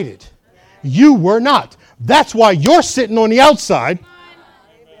invited. You were not. That's why you're sitting on the outside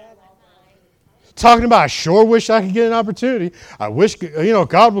talking about, I sure wish I could get an opportunity. I wish,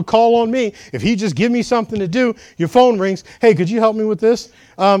 God would call on me. If he just give me something to do, your phone rings. Hey, could you help me with this?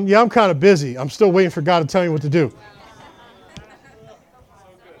 Yeah, I'm kind of busy. I'm still waiting for God to tell me what to do.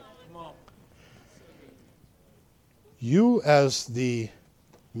 You, as the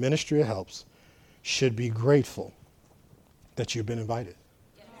ministry of helps, should be grateful that you've been invited.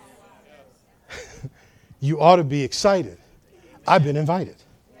 You ought to be excited. I've been invited.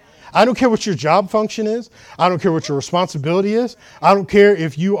 I don't care what your job function is. I don't care what your responsibility is. I don't care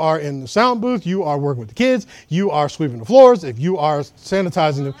if you are in the sound booth, you are working with the kids, you are sweeping the floors, if you are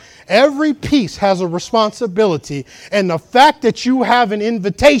sanitizing them. Every piece has a responsibility. And the fact that you have an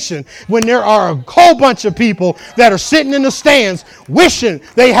invitation when there are a whole bunch of people that are sitting in the stands wishing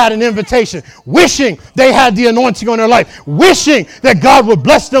they had an invitation, wishing they had the anointing on their life, wishing that God would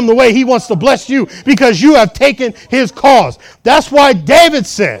bless them the way he wants to bless you because you have taken his cause. That's why David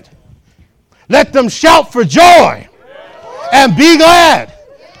said, let them shout for joy and be glad.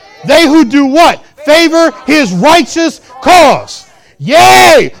 They who do what? Favor his righteous cause.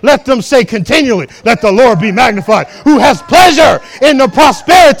 Yea, let them say continually, let the Lord be magnified, who has pleasure in the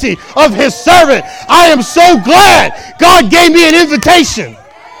prosperity of his servant. I am so glad God gave me an invitation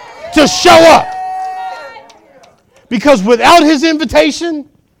to show up. Because without his invitation,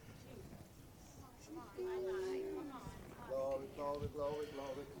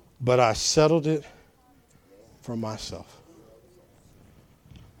 but I settled it for myself.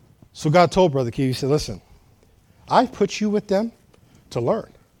 So God told Brother Keith, he said, listen, I put you with them to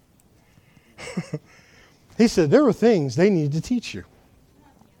learn. He said, there were things they needed to teach you.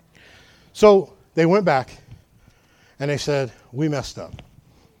 So they went back and they said, we messed up.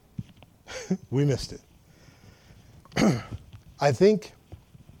 We missed it. I think,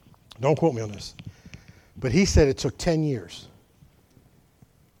 don't quote me on this, but he said it took 10 years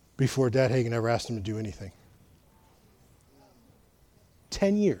before Dad Hagin ever asked him to do anything.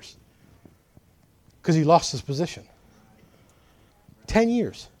 10 years. Because he lost his position. 10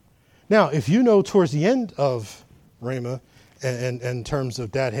 years. Now, if you know towards the end of Rhema, and in terms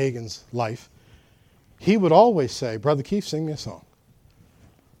of Dad Hagin's life, he would always say, Brother Keith, sing me a song.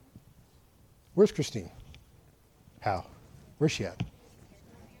 Where's Christine? How? Where's she at?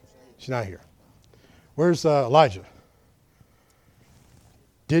 She's not here. Where's Elijah?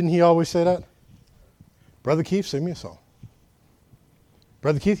 Didn't he always say that? Brother Keith, sing me a song.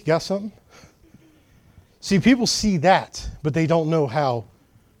 Brother Keith, you got something? See, people see that, but they don't know how.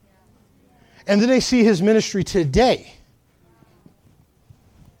 And then they see his ministry today.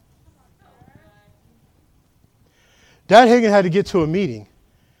 Dad Hagin had to get to a meeting,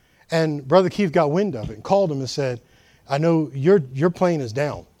 and Brother Keith got wind of it and called him and said, I know your plane is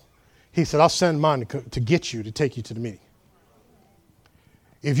down. He said, I'll send mine to get you, to take you to the meeting.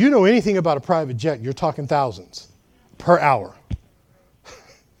 If you know anything about a private jet, you're talking thousands per hour.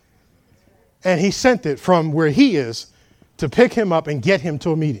 And he sent it from where he is to pick him up and get him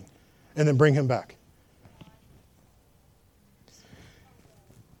to a meeting and then bring him back.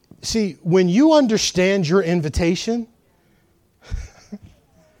 See, when you understand your invitation,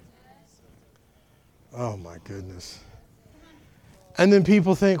 oh my goodness. And then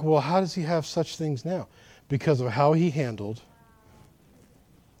people think, well, how does he have such things now? Because of how he handled.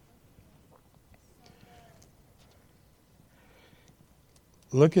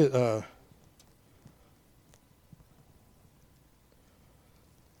 Look at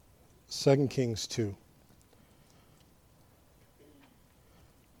 2 Kings 2.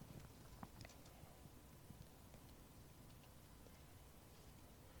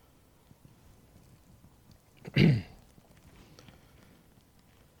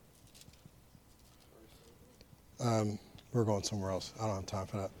 We're going somewhere else. I don't have time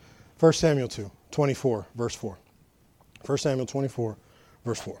for that. 1 Samuel 2, 24, verse 4. 1 Samuel 24,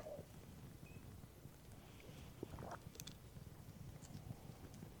 verse 4.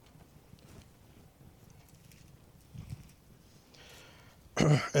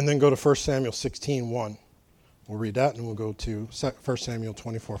 And then go to 1 Samuel 16, 1. We'll read that and we'll go to 1 Samuel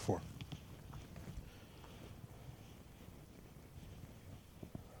 24, 4.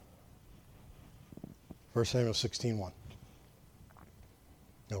 First Samuel 16, 1.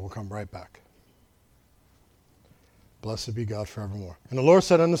 And we'll come right back. Blessed be God forevermore. And the Lord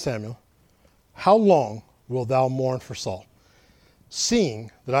said unto Samuel, how long wilt thou mourn for Saul,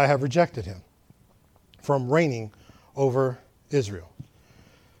 seeing that I have rejected him from reigning over Israel?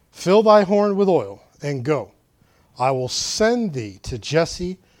 Fill thy horn with oil, and go. I will send thee to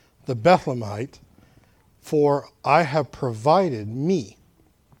Jesse the Bethlehemite, for I have provided me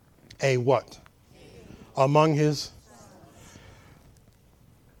a what? Among his.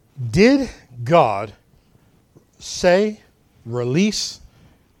 Did God say, release,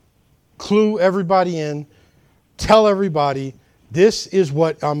 clue everybody in, tell everybody, this is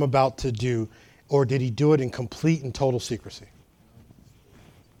what I'm about to do, or did he do it in complete and total secrecy?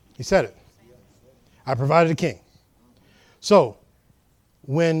 He said it. I provided a king. So,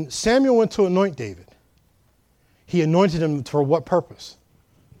 when Samuel went to anoint David, he anointed him for what purpose?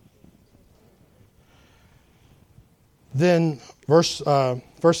 Then, 1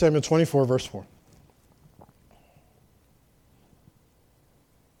 Samuel 24, verse 4.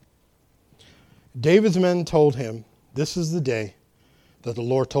 David's men told him, this is the day that the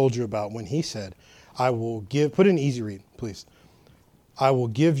Lord told you about when he said, I will give, put in easy read, please. I will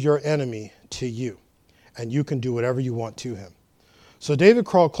give your enemy to you, and you can do whatever you want to him. So David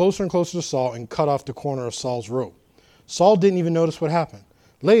crawled closer and closer to Saul and cut off the corner of Saul's robe. Saul didn't even notice what happened.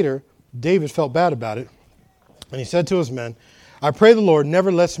 Later, David felt bad about it, and he said to his men, I pray the Lord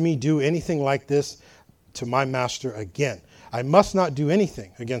never lets me do anything like this to my master again. I must not do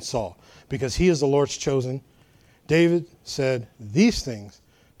anything against Saul, because he is the Lord's chosen. David said these things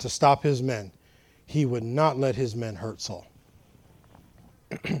to stop his men. He would not let his men hurt Saul.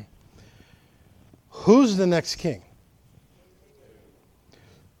 Who's the next king?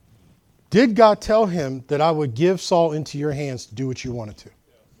 Did God tell him that I would give Saul into your hands to do what you wanted to?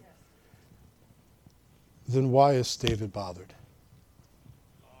 Then why is David bothered?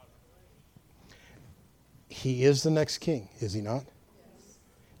 He is the next king, is he not?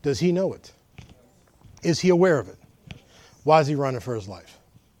 Does he know it? Is he aware of it? Why is he running for his life?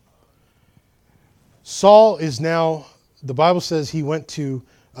 Saul is now, the Bible says he went to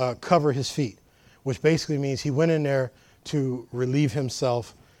cover his feet, which basically means he went in there to relieve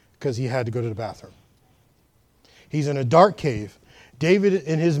himself because he had to go to the bathroom. He's in a dark cave. David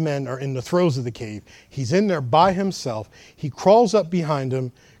and his men are in the throes of the cave. He's in there by himself. He crawls up behind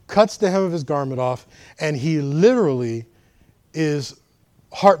him, cuts the hem of his garment off, and he literally is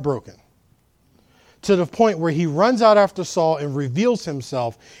heartbroken to the point where he runs out after Saul and reveals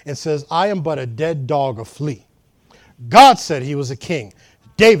himself and says, I am but a dead dog, a flea. God said he was a king.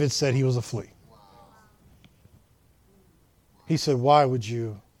 David said he was a flea. He said, why would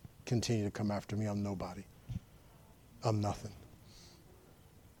you continue to come after me? I'm nobody. I'm nothing.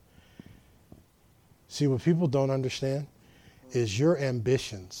 See, what people don't understand is your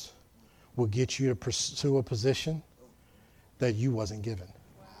ambitions will get you to pursue a position that you wasn't given.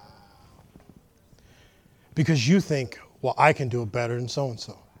 Because you think, well, I can do it better than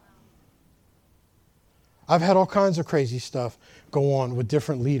so-and-so. I've had all kinds of crazy stuff go on with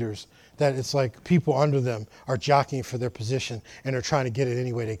different leaders that it's like people under them are jockeying for their position and they're trying to get it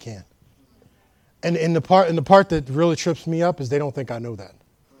any way they can. And the part that really trips me up is they don't think I know that.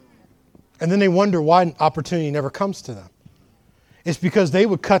 And then they wonder why an opportunity never comes to them. It's because they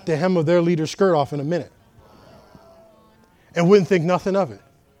would cut the hem of their leader's skirt off in a minute and wouldn't think nothing of it,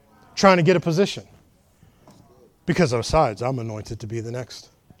 trying to get a position. Because besides, I'm anointed to be the next.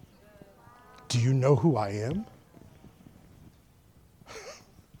 Do you know who I am?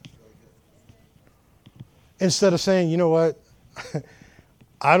 Instead of saying, you know what,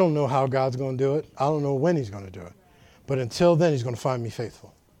 I don't know how God's going to do it. I don't know when he's going to do it. But until then, he's going to find me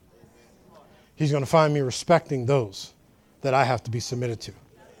faithful. He's going to find me respecting those that I have to be submitted to.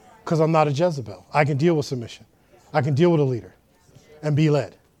 Because I'm not a Jezebel. I can deal with submission. I can deal with a leader and be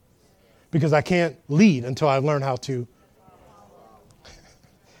led. Because I can't lead until I learn how to.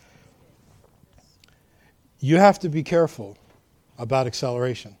 You have to be careful about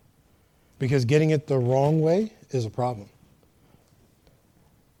acceleration. Because getting it the wrong way is a problem.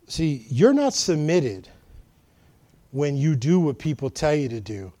 See, you're not submitted when you do what people tell you to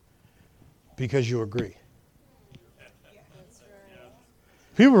do because you agree.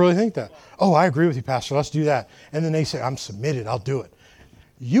 People really think that. Oh, I agree with you, Pastor. Let's do that. And then they say, I'm submitted. I'll do it.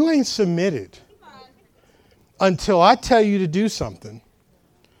 You ain't submitted until I tell you to do something,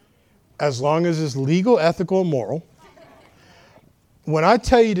 as long as it's legal, ethical, and moral. When I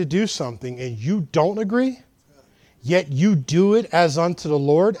tell you to do something and you don't agree, yet you do it as unto the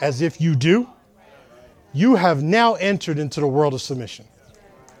Lord, as if you do, you have now entered into the world of submission.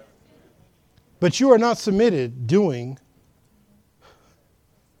 But you are not submitted doing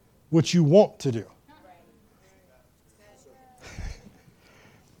what you want to do.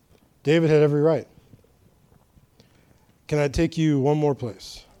 David had every right. Can I take you one more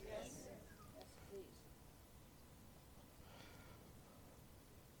place?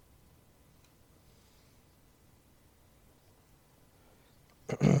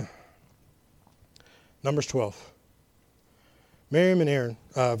 Numbers 12. Miriam and Aaron,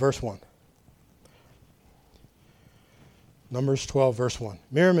 verse 1. Numbers 12, verse 1.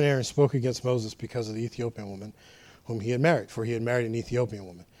 Miriam and Aaron spoke against Moses because of the Ethiopian woman whom he had married, for he had married an Ethiopian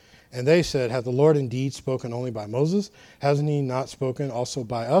woman. And they said, hath the Lord indeed spoken only by Moses? Hasn't he not spoken also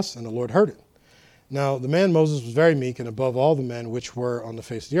by us? And the Lord heard it. Now the man Moses was very meek, and above all the men which were on the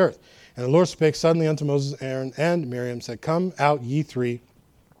face of the earth. And the Lord spake suddenly unto Moses, Aaron, and Miriam, said, come out ye three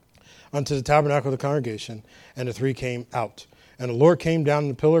unto the tabernacle of the congregation. And the three came out. And the Lord came down in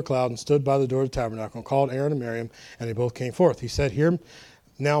the pillar of cloud and stood by the door of the tabernacle and called Aaron and Miriam, and they both came forth. He said, hear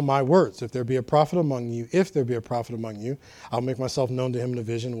now my words. If there be a prophet among you, I'll make myself known to him in a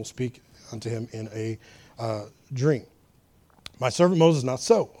vision and will speak unto him in a dream. My servant Moses not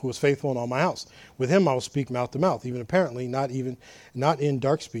so, who was faithful in all my house. With him I will speak mouth to mouth, even apparently, not in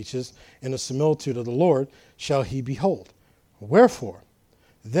dark speeches. In the similitude of the Lord shall he behold. Wherefore,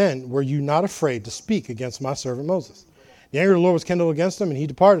 then were you not afraid to speak against my servant Moses? The anger of the Lord was kindled against him, and he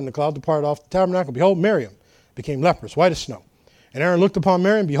departed, and the cloud departed off the tabernacle. Behold, Miriam became leprous, white as snow. And Aaron looked upon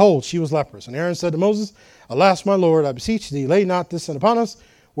Miriam, behold, she was leprous. And Aaron said to Moses, Alas, my Lord, I beseech thee, lay not this sin upon us,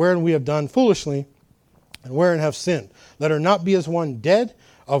 wherein we have done foolishly, and wherein have sinned. Let her not be as one dead,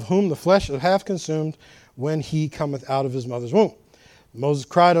 of whom the flesh hath consumed, when he cometh out of his mother's womb. Moses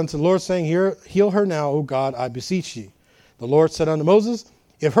cried unto the Lord, saying, Heal her now, O God, I beseech thee. The Lord said unto Moses,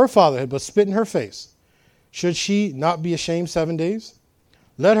 If her father had but spit in her face, should she not be ashamed 7 days?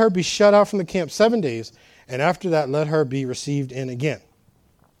 Let her be shut out from the camp 7 days, and after that let her be received in again.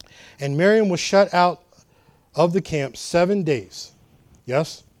 And Miriam was shut out of the camp 7 days.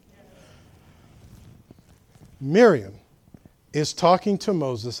 Yes? Miriam is talking to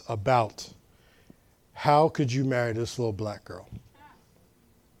Moses about how could you marry this little black girl.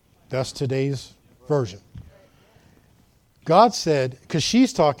 That's today's version. God said, because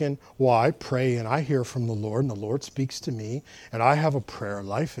she's talking, well, I pray and I hear from the Lord, and the Lord speaks to me, and I have a prayer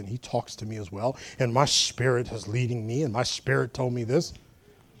life, and he talks to me as well, and my spirit is leading me, and my spirit told me this.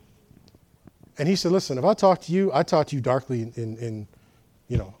 And he said, listen, if I talk to you, I talk to you darkly, in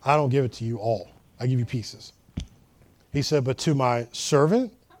I don't give it to you all. I give you pieces. He said, but to my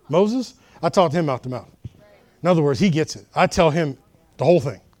servant, Moses, I talk to him mouth to mouth. In other words, he gets it. I tell him the whole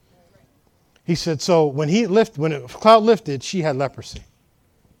thing. He said, so when the cloud lifted, she had leprosy.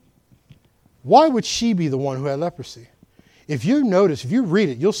 Why would she be the one who had leprosy? If you read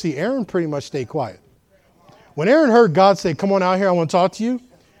it, you'll see Aaron pretty much stayed quiet. When Aaron heard God say, come on out here, I want to talk to you,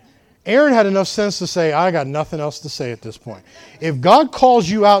 Aaron had enough sense to say, I got nothing else to say at this point. If God calls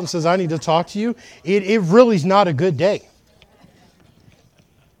you out and says, I need to talk to you, it really is not a good day.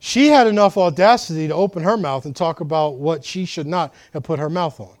 She had enough audacity to open her mouth and talk about what she should not have put her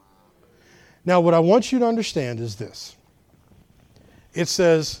mouth on. Now, what I want you to understand is this. It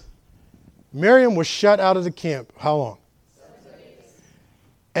says, Miriam was shut out of the camp. How long? 7 days.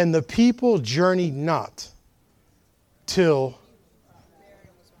 And the people journeyed not till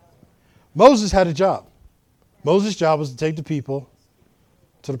Moses had a job. Moses' job was to take the people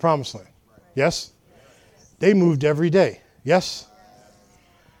to the promised land. Yes? They moved every day. Yes?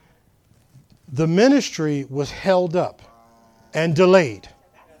 The ministry was held up and delayed.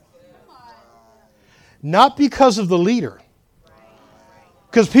 Not because of the leader.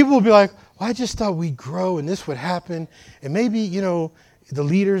 Because people will be like, well, I just thought we'd grow and this would happen. And maybe, the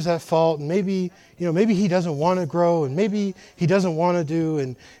leader's at fault. And maybe he doesn't want to grow. And maybe he doesn't want to do.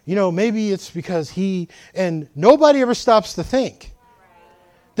 And, maybe it's because and nobody ever stops to think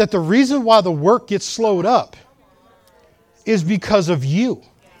that the reason why the work gets slowed up is because of you.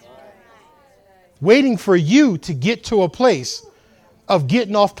 Waiting for you to get to a place of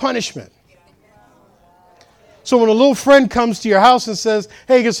getting off punishment. So when a little friend comes to your house and says,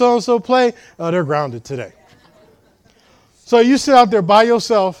 hey, can so-and-so play? Oh, they're grounded today. So you sit out there by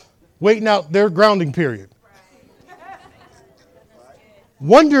yourself, waiting out their grounding period.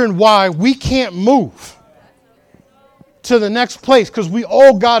 Wondering why we can't move to the next place because we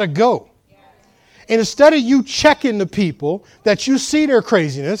all got to go. And instead of you checking the people that you see their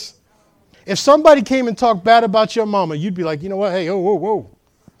craziness, if somebody came and talked bad about your mama, you'd be like, you know what? Hey, whoa.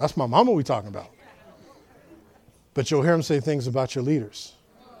 That's my mama we talking about. But you'll hear them say things about your leaders.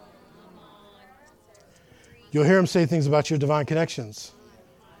 You'll hear them say things about your divine connections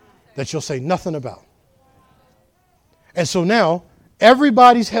that you'll say nothing about. And so now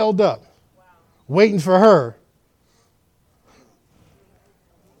everybody's held up waiting for her.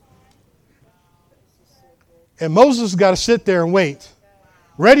 And Moses got to sit there and wait,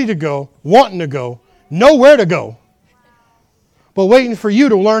 ready to go, wanting to go, nowhere to go, but waiting for you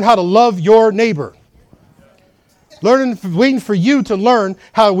to learn how to love your neighbor. Waiting for you to learn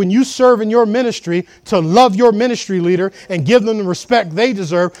how, when you serve in your ministry, to love your ministry leader and give them the respect they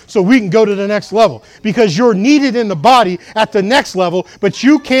deserve so we can go to the next level. Because you're needed in the body at the next level, but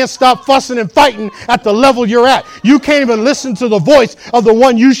you can't stop fussing and fighting at the level you're at. You can't even listen to the voice of the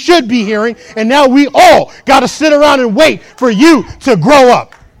one you should be hearing, and now we all got to sit around and wait for you to grow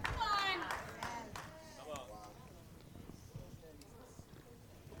up.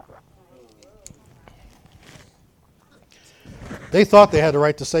 They thought they had the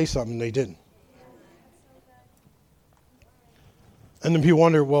right to say something, they didn't. And then people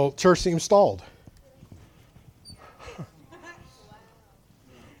wonder, well, church seems stalled.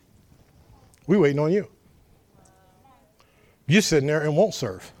 We waiting on you. You sitting there and won't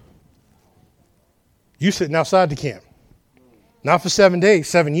serve. You sitting outside the camp. Not for 7 days,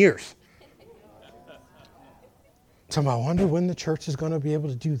 7 years. So I wonder when the church is going to be able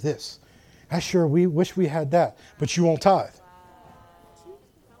to do this. We wish we had that, but you won't tithe.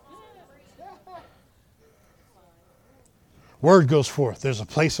 Word goes forth. There's a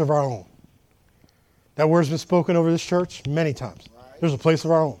place of our own. That word's been spoken over this church many times. There's a place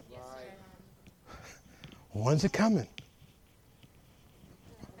of our own. When's it coming?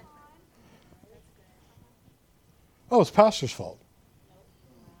 Oh, it's pastor's fault.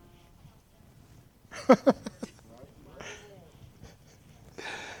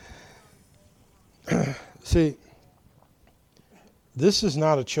 See, this is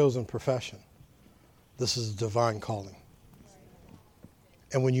not a chosen profession. This is a divine calling.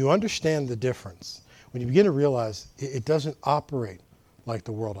 And when you understand the difference, when you begin to realize it doesn't operate like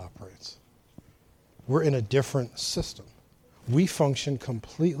the world operates. We're in a different system. We function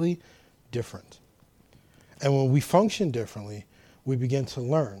completely different. And when we function differently, we begin to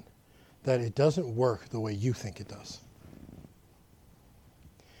learn that it doesn't work the way you think it does.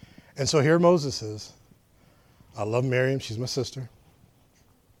 And so here Moses is. I love Miriam. She's my sister.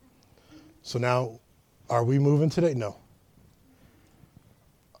 So now, are we moving today? No.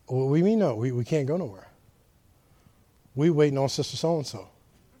 What do you mean no? We can't go nowhere. We waiting on Sister So-and-so.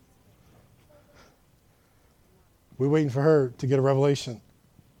 We're waiting for her to get a revelation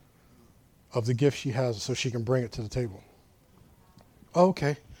of the gift she has so she can bring it to the table. Oh,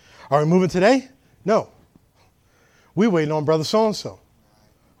 okay. Are we moving today? No. We're waiting on Brother So-and-so,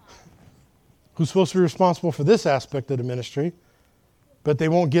 who's supposed to be responsible for this aspect of the ministry, but they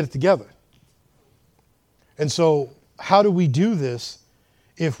won't get it together. And so how do we do this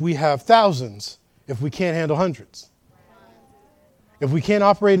if we have thousands, if we can't handle hundreds? If we can't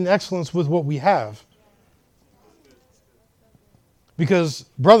operate in excellence with what we have? Because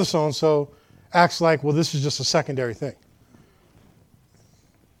Brother So-and-so acts like, well, this is just a secondary thing.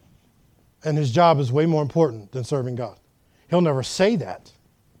 And his job is way more important than serving God. He'll never say that.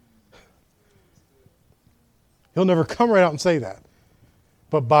 He'll never come right out and say that.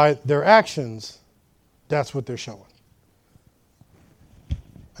 But by their actions, that's what they're showing.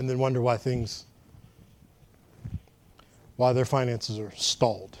 And then wonder why their finances are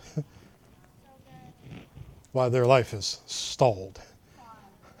stalled. Why their life is stalled.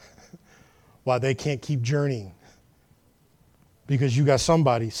 Why they can't keep journeying. Because you got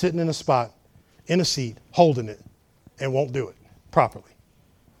somebody sitting in a spot, in a seat, holding it, and won't do it properly.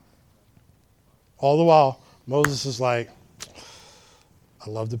 All the while, Moses is like, I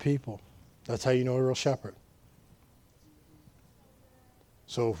love the people. That's how you know a real shepherd.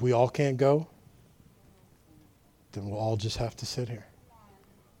 So if we all can't go, then we'll all just have to sit here.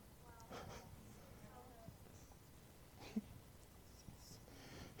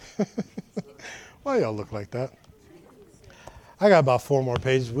 Why y'all look like that? I got about 4 more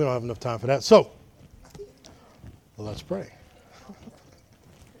pages. We don't have enough time for that. So, let's pray.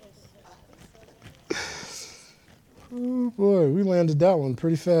 Oh boy, we landed that one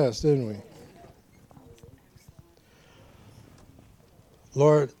pretty fast, didn't we?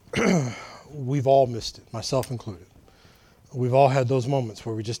 Lord, we've all missed it, myself included. We've all had those moments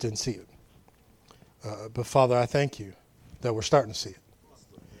where we just didn't see it. But Father, I thank you that we're starting to see it.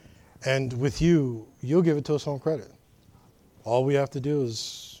 And with you, you'll give it to us on credit. All we have to do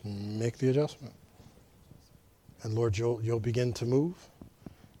is make the adjustment. And Lord, you'll begin to move.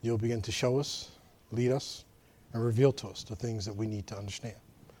 You'll begin to show us, lead us, and reveal to us the things that we need to understand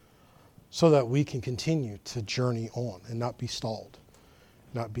so that we can continue to journey on and not be stalled,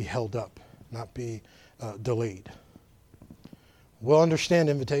 not be held up, not be delayed. We'll understand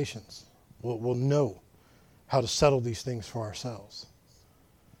invitations. We'll know how to settle these things for ourselves.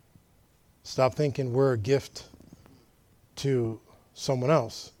 Stop thinking we're a gift to someone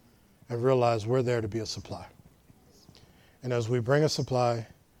else and realize we're there to be a supply. And as we bring a supply,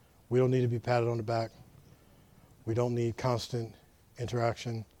 we don't need to be patted on the back. We don't need constant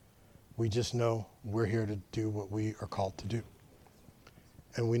interaction. We just know we're here to do what we are called to do.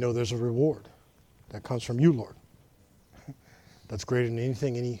 And we know there's a reward that comes from you, Lord. That's greater than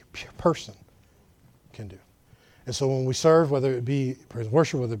anything any person can do. And so when we serve, whether it be praise and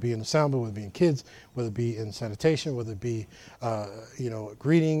worship, whether it be in the sound booth, whether it be in kids, whether it be in sanitation, whether it be,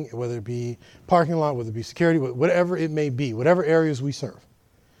 greeting, whether it be parking lot, whether it be security, whatever it may be, whatever areas we serve,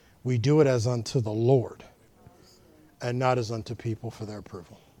 we do it as unto the Lord and not as unto people for their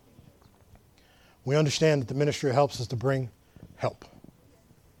approval. We understand that the ministry helps us to bring help.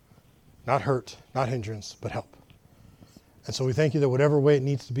 Not hurt, not hindrance, but help. And so we thank you that whatever way it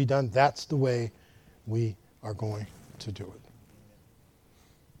needs to be done, that's the way we are going to do it.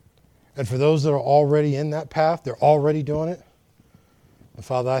 And for those that are already in that path, they're already doing it. And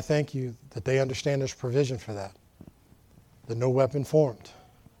Father, I thank you that they understand there's provision for that. That no weapon formed.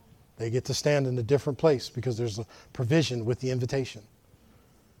 They get to stand in a different place because there's a provision with the invitation.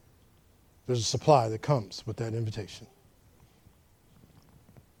 There's a supply that comes with that invitation.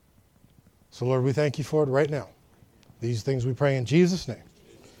 So, Lord, we thank you for it right now. These things we pray in Jesus' name.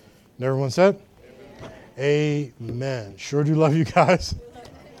 And everyone said? Amen. Sure do love you guys.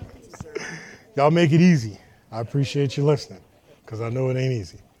 Y'all make it easy. I appreciate you listening because I know it ain't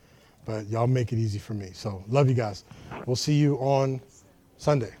easy. But y'all make it easy for me. So, love you guys. We'll see you on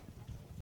Sunday.